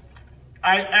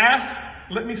I ask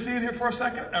let me see it here for a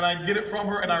second, and I get it from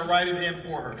her, and I write it in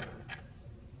for her.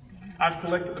 I've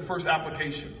collected the first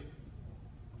application.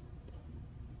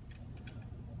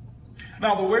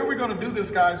 Now, the way we're going to do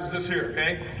this, guys, is this here,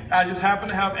 okay? I just happen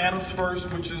to have Anna's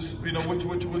first, which is, you know, which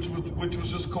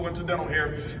was just coincidental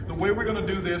here. The way we're going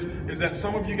to do this is that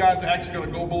some of you guys are actually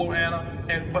going to go below Anna,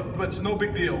 but it's no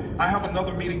big deal. I have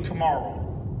another meeting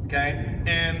tomorrow, okay?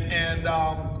 And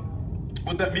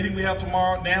with that meeting we have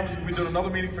tomorrow, we're doing another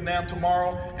meeting for NAM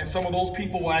tomorrow, and some of those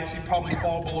people will actually probably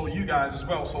fall below you guys as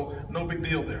well, so no big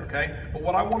deal there, okay? But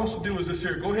what I want us to do is this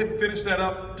here. Go ahead and finish that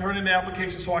up, turn in the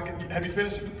application so I can, have you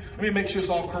finished it? Let me make sure it's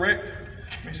all correct.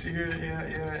 Let me see here,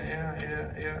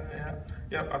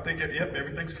 Yep, I think, yep,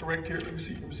 everything's correct here. Let me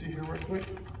see here real quick.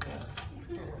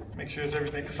 Make sure it's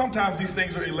everything. Because sometimes these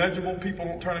things are illegible. People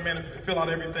don't turn them in and fill out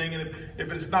everything. And if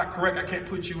it's not correct, I can't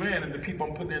put you in. And the people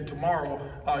I'm putting in tomorrow,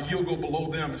 you'll go below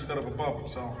them instead of above them.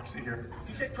 So, see here.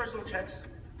 Do you take personal checks?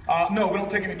 No, we don't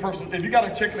take any personal. If you got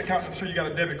a checking account, I'm sure you got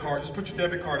a debit card. Just put your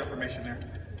debit card information there.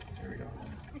 There we go.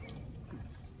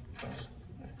 Okay.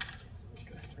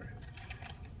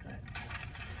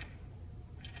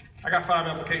 I got 5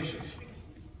 applications.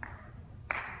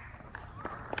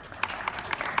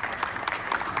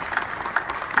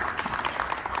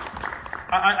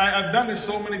 I've done this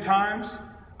so many times.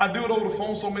 I do it over the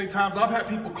phone so many times. I've had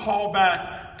people call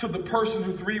back to the person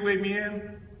who three-wayed me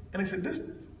in, and they said, this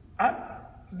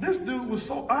dude was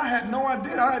so, I had no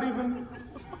idea.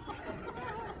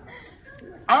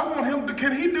 I want him to,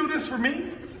 can he do this for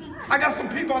me? I got some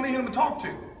people I need him to talk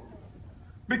to.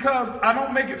 Because I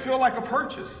don't make it feel like a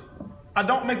purchase. I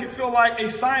don't make it feel like a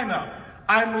sign-up.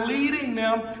 I'm leading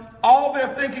them. All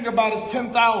they're thinking about is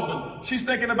 $10,000. She's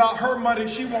thinking about her money.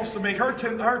 She wants to make her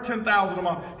 $10,000 a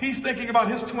month. He's thinking about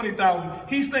his $20,000.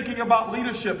 He's thinking about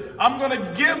leadership. I'm going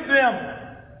to give them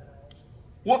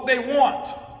what they want.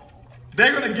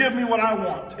 They're going to give me what I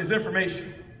want, is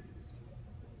information.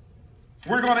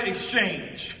 We're going to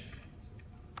exchange.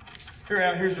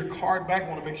 Here's your card back. I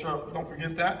want to make sure I don't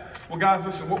forget that. Well, guys,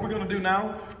 listen, what we're going to do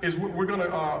now is we're going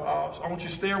to, I want you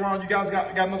to stay around. You guys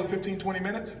got another 15, 20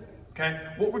 minutes? Okay,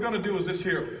 what we're going to do is this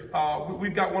here.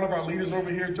 We've got one of our leaders over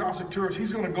here, John Secturis.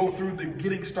 He's going to go through the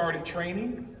getting started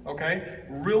training. Okay,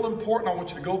 real important. I want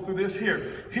you to go through this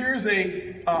here. Here's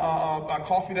a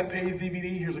Coffee That Pays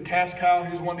DVD. Here's a cash cow.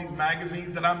 Here's one of these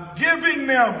magazines that I'm giving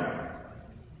them.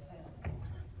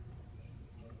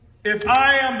 If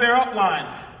I am their upline,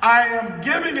 I am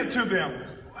giving it to them.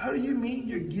 How do you mean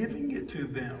you're giving it to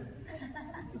them?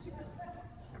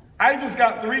 I just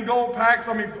got 3 gold packs,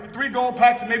 3 gold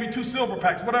packs and maybe 2 silver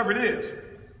packs, whatever it is.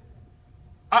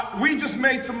 We just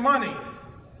made some money.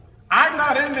 I'm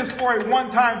not in this for a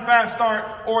one-time fast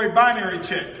start or a binary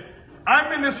check.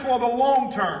 I'm in this for the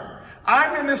long term.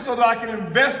 I'm in this so that I can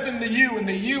invest in the you, and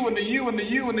the you, and the you, and the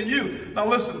you, and the you. Now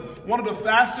listen, one of the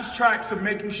fastest tracks of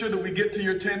making sure that we get to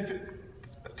your $10,000,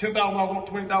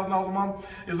 $20,000 a month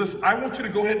is listen, I want you to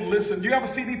go ahead and listen. Do you have a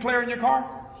CD player in your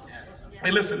car? Hey,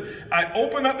 listen, I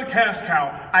open up the cash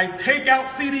cow. I take out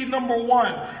CD number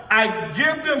 1. I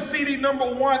give them CD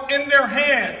number 1 in their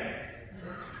hand.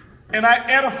 And I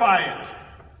edify it.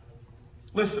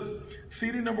 Listen,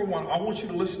 CD number 1, I want you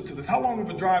to listen to this. How long of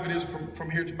a drive it is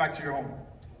from here to back to your home?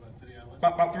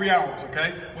 About 3 hours,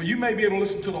 okay? Well, you may be able to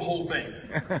listen to the whole thing.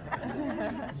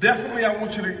 Definitely, I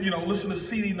want you to, listen to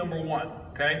CD number 1,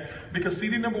 okay? Because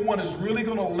CD number 1 is really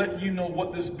going to let you know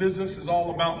what this business is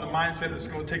all about and the mindset it's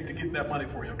going to take to get that money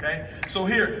for you, okay? So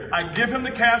here, I give him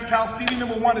the cash cow. CD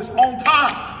number 1 is on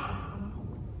time.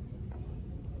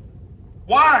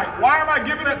 Why? Why am I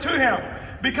giving it to him?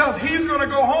 Because he's going to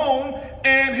go home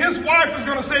and his wife is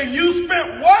going to say, you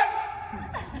spent what?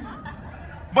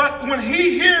 But when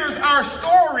he hears our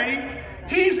story,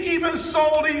 he's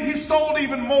sold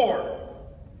even more.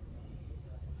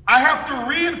 I have to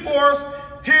reinforce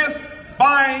his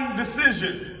buying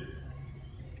decision.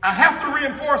 I have to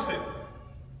reinforce it.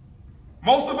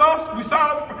 Most of us, we sign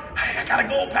up, hey, I got a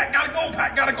gold pack, got a gold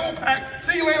pack, got a gold pack.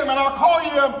 See you later, man. I'll call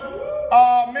you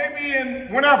maybe in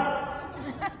whenever.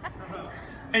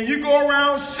 And you go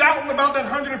around shouting about that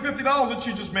 $150 that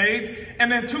you just made, and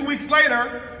then 2 weeks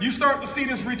later, you start to see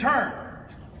this return.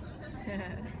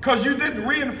 Because you didn't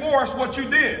reinforce what you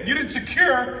did. You didn't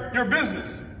secure your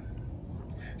business.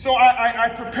 So I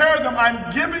prepare them. I'm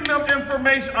giving them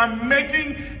information. I'm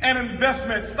making an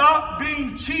investment. Stop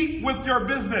being cheap with your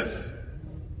business.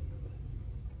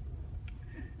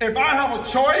 If I have a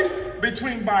choice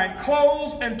between buying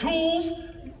clothes and tools,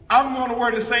 I'm going to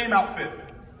wear the same outfit.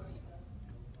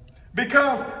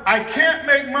 Because I can't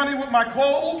make money with my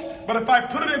clothes, but if I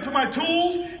put it into my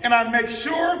tools and I make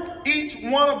sure each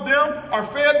one of them are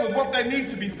fed with what they need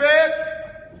to be fed,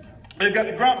 They've got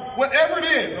the ground, whatever it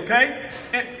is, okay?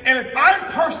 And if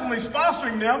I'm personally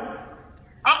sponsoring them,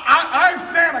 I'm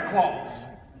Santa Claus.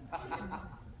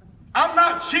 I'm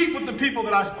not cheap with the people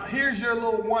that I sponsor. Here's your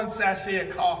little 1 sachet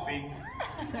of coffee.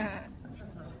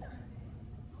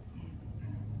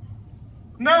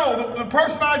 No, the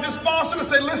person I just sponsored to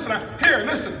say, listen,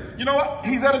 listen, you know what?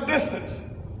 He's at a distance.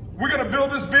 We're going to build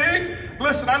this big.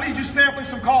 Listen, I need you sampling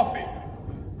some coffee.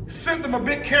 Send them a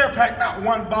big care pack, not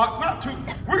 1 box, not 2.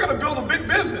 We're going to build a big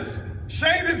business.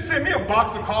 Shane didn't send me a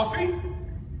box of coffee.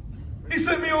 He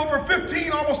sent me over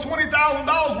 $15,000, almost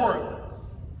 $20,000 worth.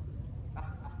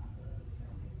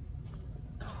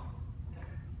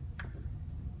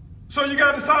 So you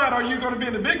got to decide, are you going to be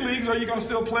in the big leagues or are you going to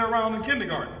still play around in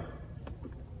kindergarten?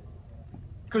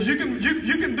 Because you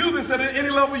can do this at any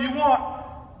level you want.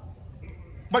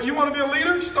 But you want to be a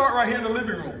leader? Start right here in the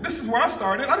living room. This is where I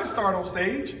started. I didn't start on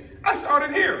stage. I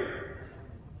started here.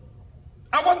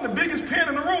 I wasn't the biggest pen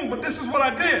in the room, but this is what I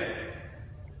did.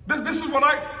 This is what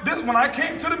when I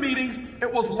came to the meetings,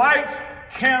 it was lights,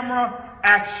 camera,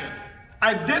 action.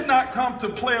 I did not come to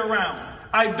play around.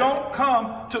 I don't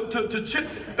come to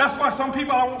chit. That's why some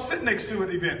people I won't sit next to at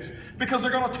events, because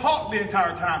they're going to talk the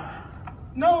entire time.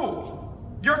 No.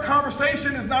 Your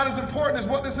conversation is not as important as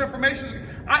what this information is.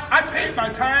 I paid my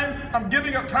time. I'm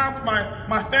giving up time with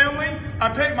my family. I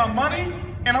paid my money,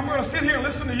 and I'm going to sit here and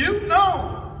listen to you?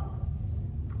 No.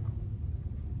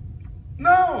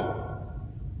 No.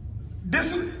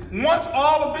 Once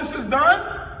all of this is done,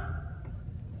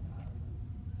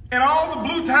 and all the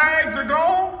blue tags are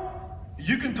gone,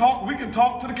 we can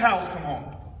talk till the cows come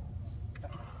home.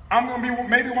 I'm going to be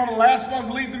maybe one of the last ones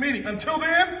to leave the meeting. Until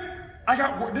then, I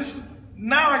got work.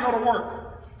 Now I go to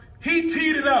work. He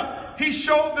teed it up. He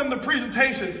showed them the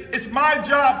presentation. It's my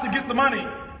job to get the money.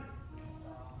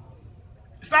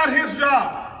 It's not his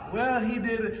job. Well, he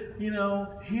did it, he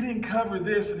didn't cover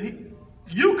this, and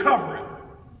you cover it.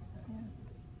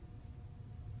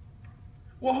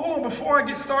 Well, hold on, before I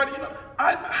get started,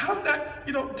 how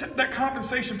did that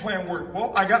compensation plan work?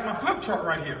 Well, I got my flip chart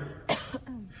right here.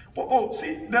 Well,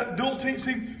 see, that dual team,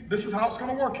 this is how it's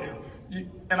going to work here.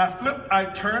 And I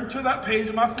turned to that page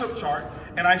in my flip chart,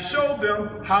 and I showed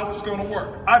them how it's going to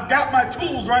work. I've got my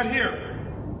tools right here.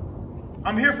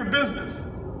 I'm here for business.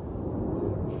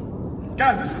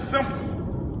 Guys, this is simple.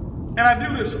 And I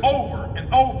do this over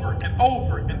and over and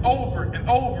over and over and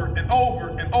over and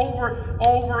over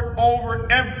and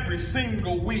over every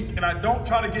single week. And I don't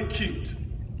try to get cute.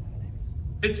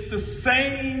 It's the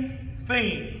same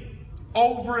thing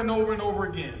over and over and over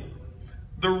again.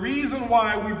 The reason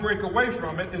why we break away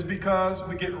from it is because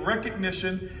we get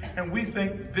recognition and we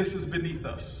think this is beneath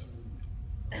us.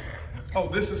 Oh,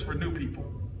 this is for new people.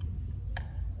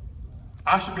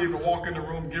 I should be able to walk in the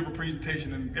room, give a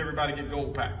presentation, and everybody get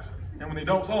gold packs. And when they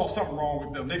don't, something wrong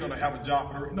with them. They're going to have a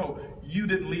job for the No, you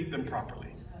didn't lead them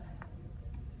properly.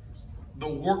 The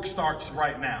work starts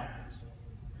right now.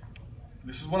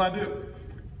 This is what I do.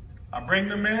 I bring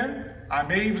them in. I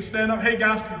may even stand up. Hey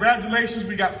guys, congratulations.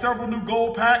 We got several new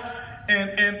gold packs,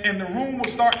 and the room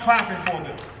will start clapping for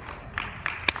them.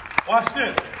 Watch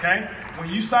this, okay? When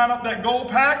you sign up that gold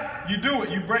pack, you do it.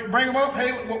 You bring them up.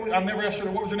 Hey, I never asked you,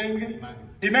 what was your name again?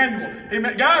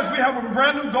 Emmanuel. Guys, we have a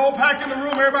brand new gold pack in the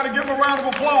room. Everybody give them a round of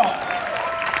applause.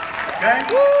 Okay?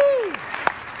 Woo!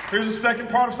 Here's the second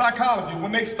part of psychology.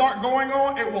 When they start going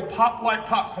on, it will pop like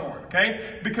popcorn,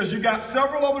 okay? Because you got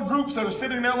several other groups that are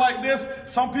sitting there like this.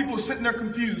 Some people are sitting there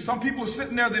confused. Some people are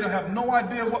sitting there, they don't have no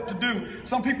idea what to do.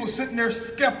 Some people are sitting there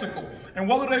skeptical. And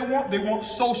what do they want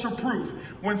social proof.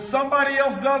 When somebody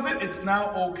else does it, it's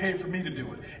now okay for me to do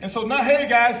it. And so now, hey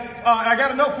guys, I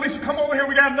got another, Felicia, come over here.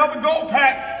 We got another gold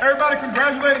pack. Everybody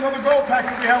congratulate another gold pack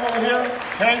that we have over here,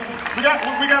 okay? We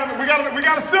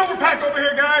got a silver pack over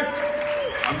here, guys.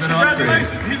 I'm going to upgrade.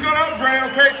 He's going to upgrade,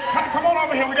 okay? Come on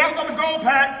over here. We got another gold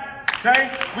pack, okay?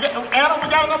 Adam, we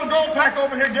got another gold pack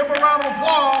over here. Give him a round of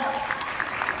applause.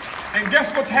 And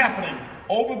guess what's happening?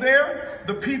 Over there,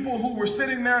 the people who were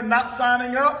sitting there not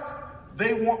signing up,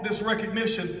 they want this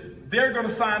recognition. They're going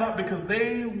to sign up because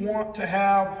they want to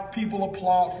have people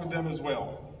applaud for them as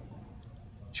well.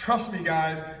 Trust me,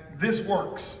 guys, this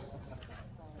works.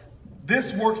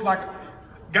 This works like,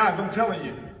 guys, I'm telling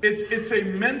you. It's a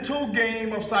mental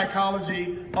game of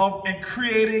psychology and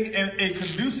creating a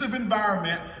conducive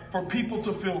environment for people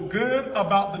to feel good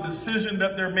about the decision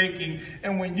that they're making.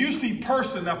 And when you see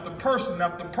person after person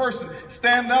after person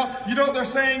stand up, you know what they're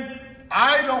saying?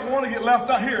 I don't want to get left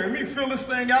out here. Let me fill this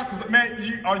thing out because,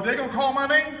 man, are they going to call my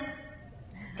name?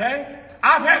 Okay?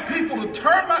 I've had people to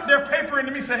turn their paper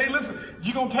into me and say, hey, listen,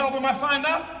 you going to tell them I signed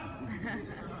up?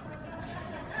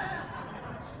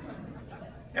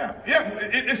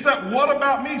 It's that what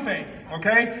about me thing,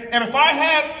 okay? And if I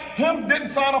had him didn't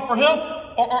sign up for him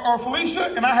or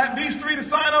Felicia, and I had these three to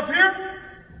sign up here,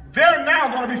 they're now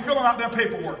going to be filling out their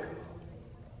paperwork.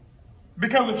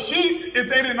 Because if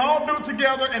they didn't all do it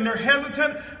together and they're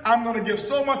hesitant, I'm going to give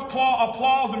so much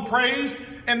applause and praise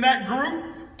in that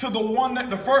group to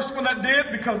the first one that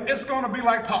did, because it's going to be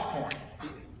like popcorn.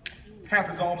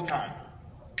 Happens all the time.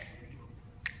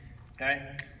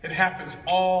 Okay? It happens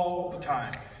all the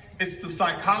time. It's the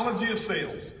psychology of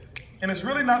sales. And it's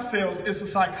really not sales, it's the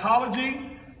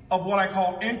psychology of what I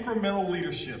call incremental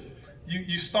leadership.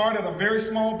 You start at a very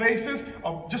small basis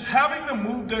of just having them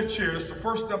move their chairs, the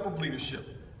first step of leadership.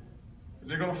 If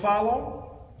they're going to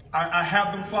follow, I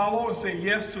have them follow and say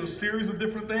yes to a series of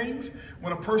different things.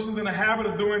 When a person's in the habit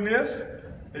of doing this,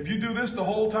 if you do this the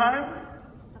whole time,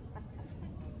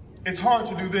 it's hard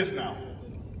to do this now.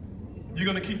 You're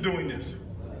going to keep doing this.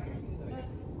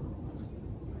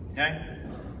 Okay?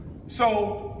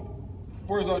 So,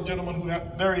 where's our gentleman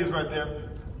there he is right there.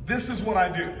 This is what I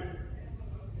do.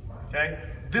 Okay?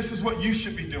 This is what you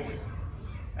should be doing.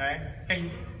 Okay? And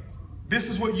this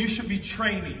is what you should be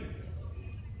training.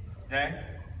 Okay?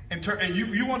 And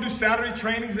you want to do Saturday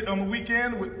trainings on the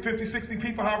weekend with 50, 60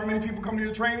 people, however many people come to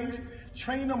your trainings?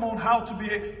 Train them on how to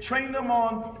behave. Train them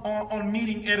on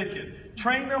meeting etiquette.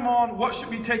 Train them on what should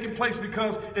be taking place,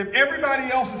 because if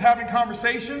everybody else is having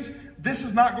conversations, this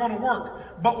is not going to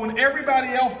work. But when everybody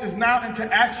else is now into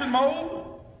action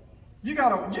mode, you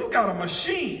got a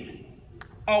machine,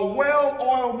 a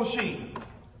well-oiled machine.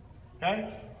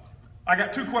 Okay? I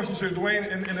got two questions here, Dwayne,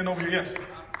 and then over here. Yes.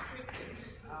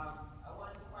 I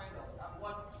wanted to find out, at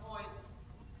what point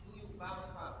do you bank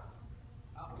up?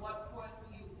 At what point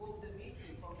do you book the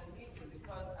meeting from the meeting?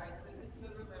 Because I specifically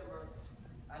remember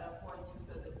at a point you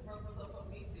said the purpose of a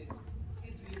meeting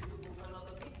is really to book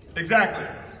another meeting. Exactly.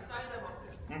 You sign them up.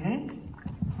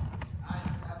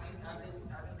 I've been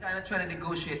kind of trying to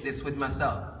negotiate this with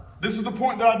myself. This is the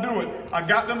point that I do it. I've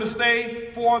got them to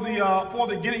stay for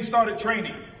the getting started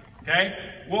training. Okay?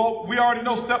 Well, we already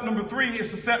know step number 3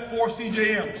 is to set 4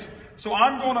 CJMs. So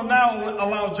I'm going to now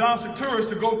allow John Secturis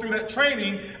to go through that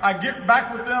training. I get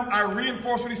back with them. I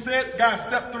reinforce what he said. Guys,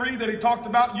 step 3 that he talked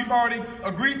about, you've already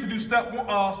agreed to do step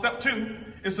 2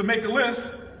 is to make a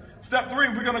list. Step 3,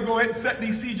 we're going to go ahead and set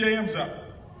these CJMs up.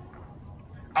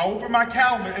 I open my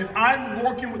calendar. If I'm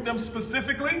working with them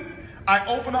specifically, I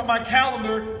open up my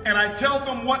calendar and I tell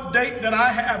them what date that I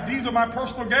have. These are my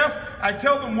personal guests. I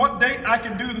tell them what date I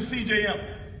can do the CJM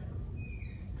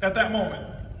at that moment.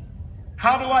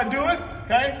 How do I do it?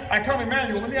 Okay, I come,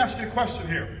 Emmanuel, let me ask you a question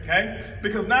here, okay?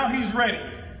 Because now he's ready.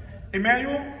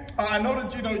 Emmanuel, I know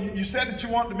that you said that you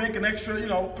want to make an extra,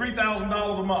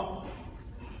 $3,000 a month.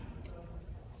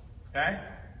 Okay?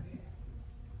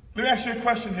 Let me ask you a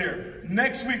question here.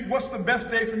 Next week, what's the best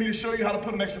day for me to show you how to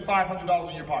put an extra $500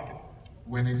 in your pocket?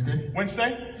 Wednesday.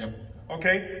 Wednesday? Yep.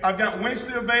 Okay, I've got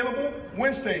Wednesday available.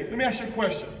 Wednesday, let me ask you a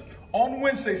question. On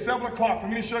Wednesday, 7 o'clock, for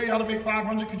me to show you how to make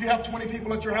 500, could you have 20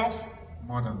 people at your house?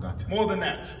 More than that. More than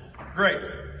that. Great.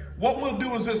 What we'll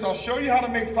do is this. I'll show you how to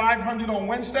make 500 on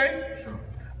Wednesday. Sure.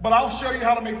 But I'll show you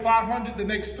how to make 500 the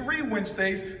next 3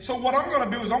 Wednesdays. So what I'm going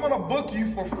to do is I'm going to book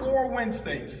you for 4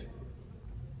 Wednesdays.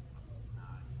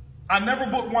 I never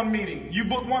book one meeting. You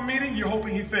book one meeting, you're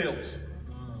hoping he fails.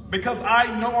 Because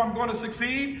I know I'm going to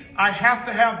succeed, I have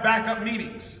to have backup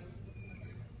meetings.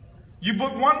 You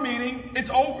book one meeting, it's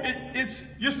over.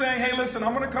 You're saying, hey, listen,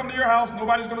 I'm going to come to your house.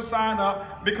 Nobody's going to sign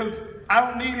up because I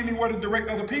don't need anywhere to direct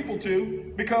other people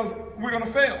to because we're going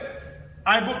to fail.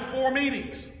 I booked 4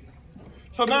 meetings.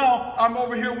 So now I'm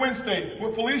over here Wednesday.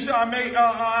 With Felicia, I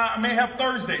may have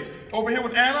Thursdays. Over here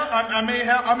with Anna,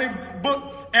 I may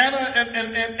book Anna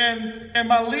and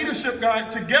my leadership guy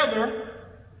together,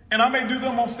 and I may do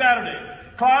them on Saturday.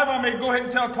 Clive, I may go ahead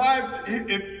and tell Clive,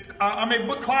 I may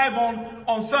book Clive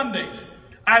on Sundays.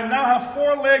 I now have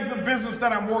 4 legs of business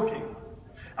that I'm working.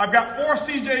 I've got 4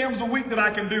 CJMs a week that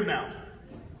I can do now.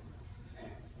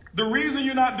 The reason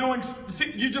you're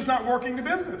just not working the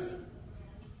business.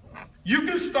 You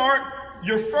can start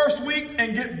your first week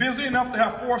and get busy enough to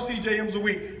have 4 CJMs a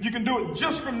week. You can do it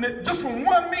just from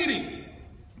one meeting.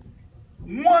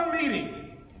 One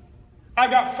meeting. I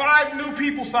got 5 new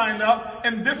people signed up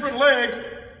and different legs.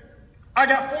 I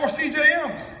got 4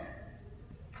 CJMs.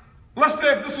 Let's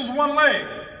say if this was 1 leg,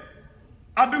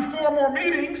 I do 4 more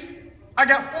meetings. I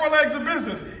got 4 legs of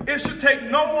business. It should take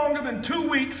no longer than 2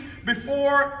 weeks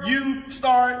before you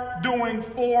start doing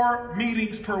 4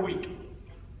 meetings per week.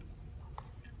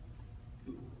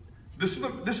 This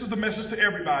is the message to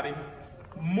everybody,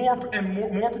 more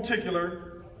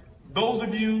particular, those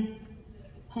of you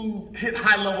who hit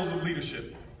high levels of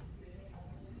leadership.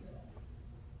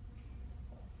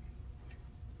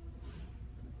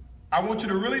 I want you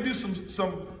to really do some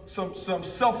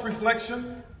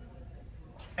self-reflection.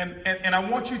 And I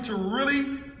want you to really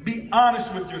be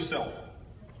honest with yourself.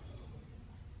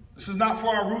 This is not for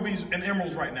our rubies and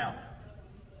emeralds right now.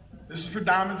 This is for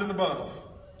diamonds and above.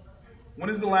 When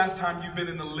is the last time you've been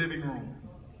in the living room?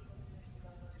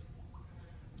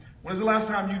 When is the last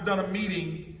time you've done a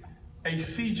meeting, a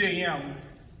CJM,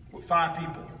 with 5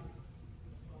 people?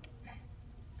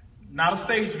 Not a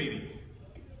stage meeting.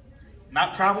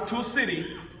 Not travel to a city.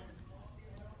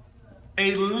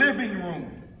 A living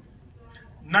room.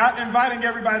 Not inviting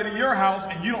everybody to your house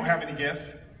and you don't have any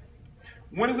guests.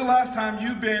 When is the last time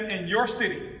you've been in your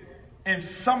city, in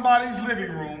somebody's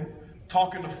living room,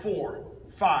 talking to 4,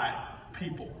 5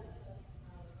 people?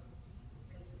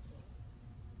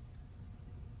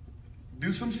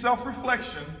 Do some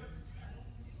self-reflection.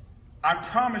 I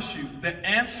promise you, the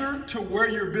answer to where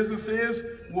your business is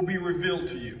will be revealed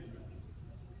to you.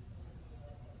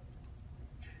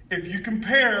 If you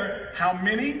compare how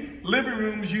many living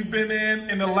rooms you've been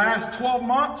in the last 12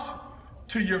 months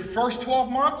to your first 12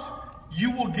 months, you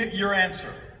will get your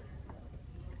answer.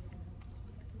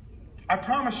 I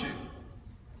promise you.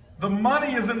 The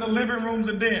money is in the living rooms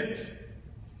and dens.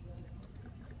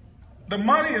 The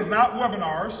money is not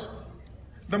webinars.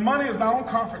 The money is not on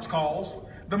conference calls.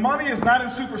 The money is not in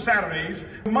Super Saturdays.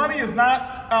 The money is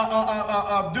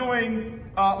not doing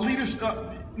leadership.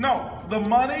 No, the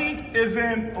money is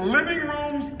in living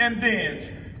rooms and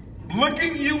dens,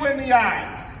 looking you in the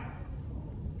eye.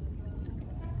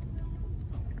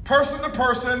 Person to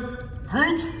person,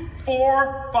 groups,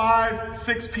 4, 5,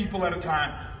 6 people at a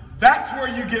time. That's where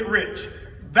you get rich.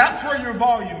 That's where your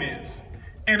volume is.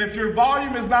 And if your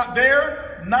volume is not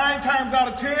there, 9 times out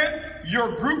of 10,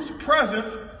 your group's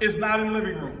presence is not in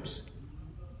living rooms.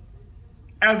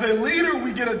 As a leader,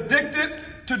 we get addicted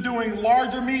to doing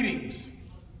larger meetings.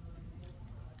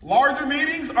 Larger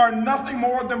meetings are nothing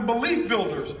more than belief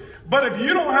builders. But if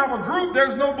you don't have a group,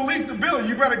 there's no belief to build.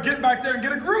 You better get back there and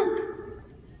get a group.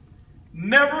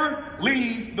 Never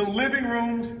leave the living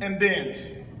rooms and dens.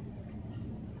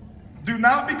 Do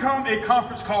not become a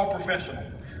conference call professional.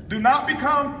 Do not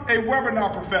become a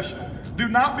webinar professional. Do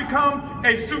not become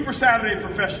a Super Saturday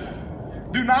professional.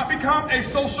 Do not become a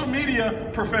social media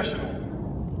professional.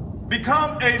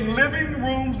 Become a living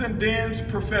rooms and dens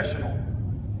professional.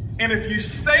 And if you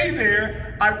stay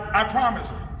there, I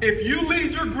promise, if you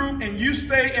lead your group and you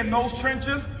stay in those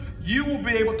trenches, you will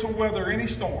be able to weather any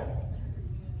storm.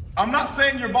 I'm not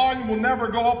saying your volume will never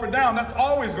go up or down. That's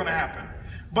always going to happen.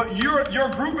 But your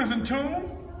group is in tune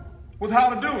with how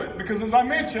to do it. Because as I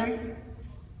mentioned,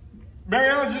 Mary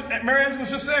Angela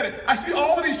just said it. I see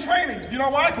all of these trainings. You know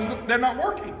why? Because they're not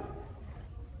working.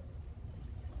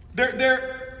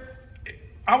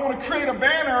 I want to create a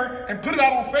banner and put it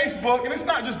out on Facebook. And it's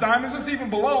not just diamonds. It's even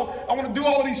below. I want to do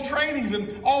all of these trainings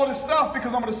and all of this stuff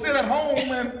because I'm going to sit at home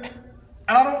and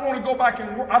I don't want to go back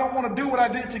and work. I don't want to do what I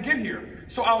did to get here.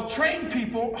 So I'll train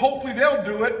people. Hopefully they'll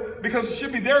do it because it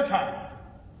should be their time.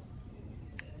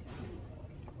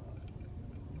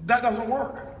 That doesn't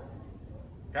work.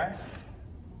 Okay?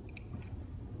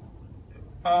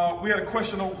 We had a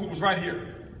question who was right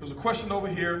here. There was a question over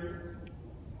here.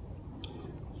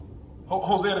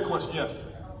 Jose had a question. Yes.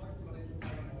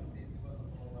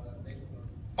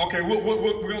 Okay, we're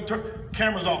going to turn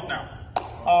cameras off now.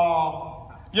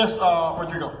 Yes,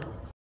 Rodrigo.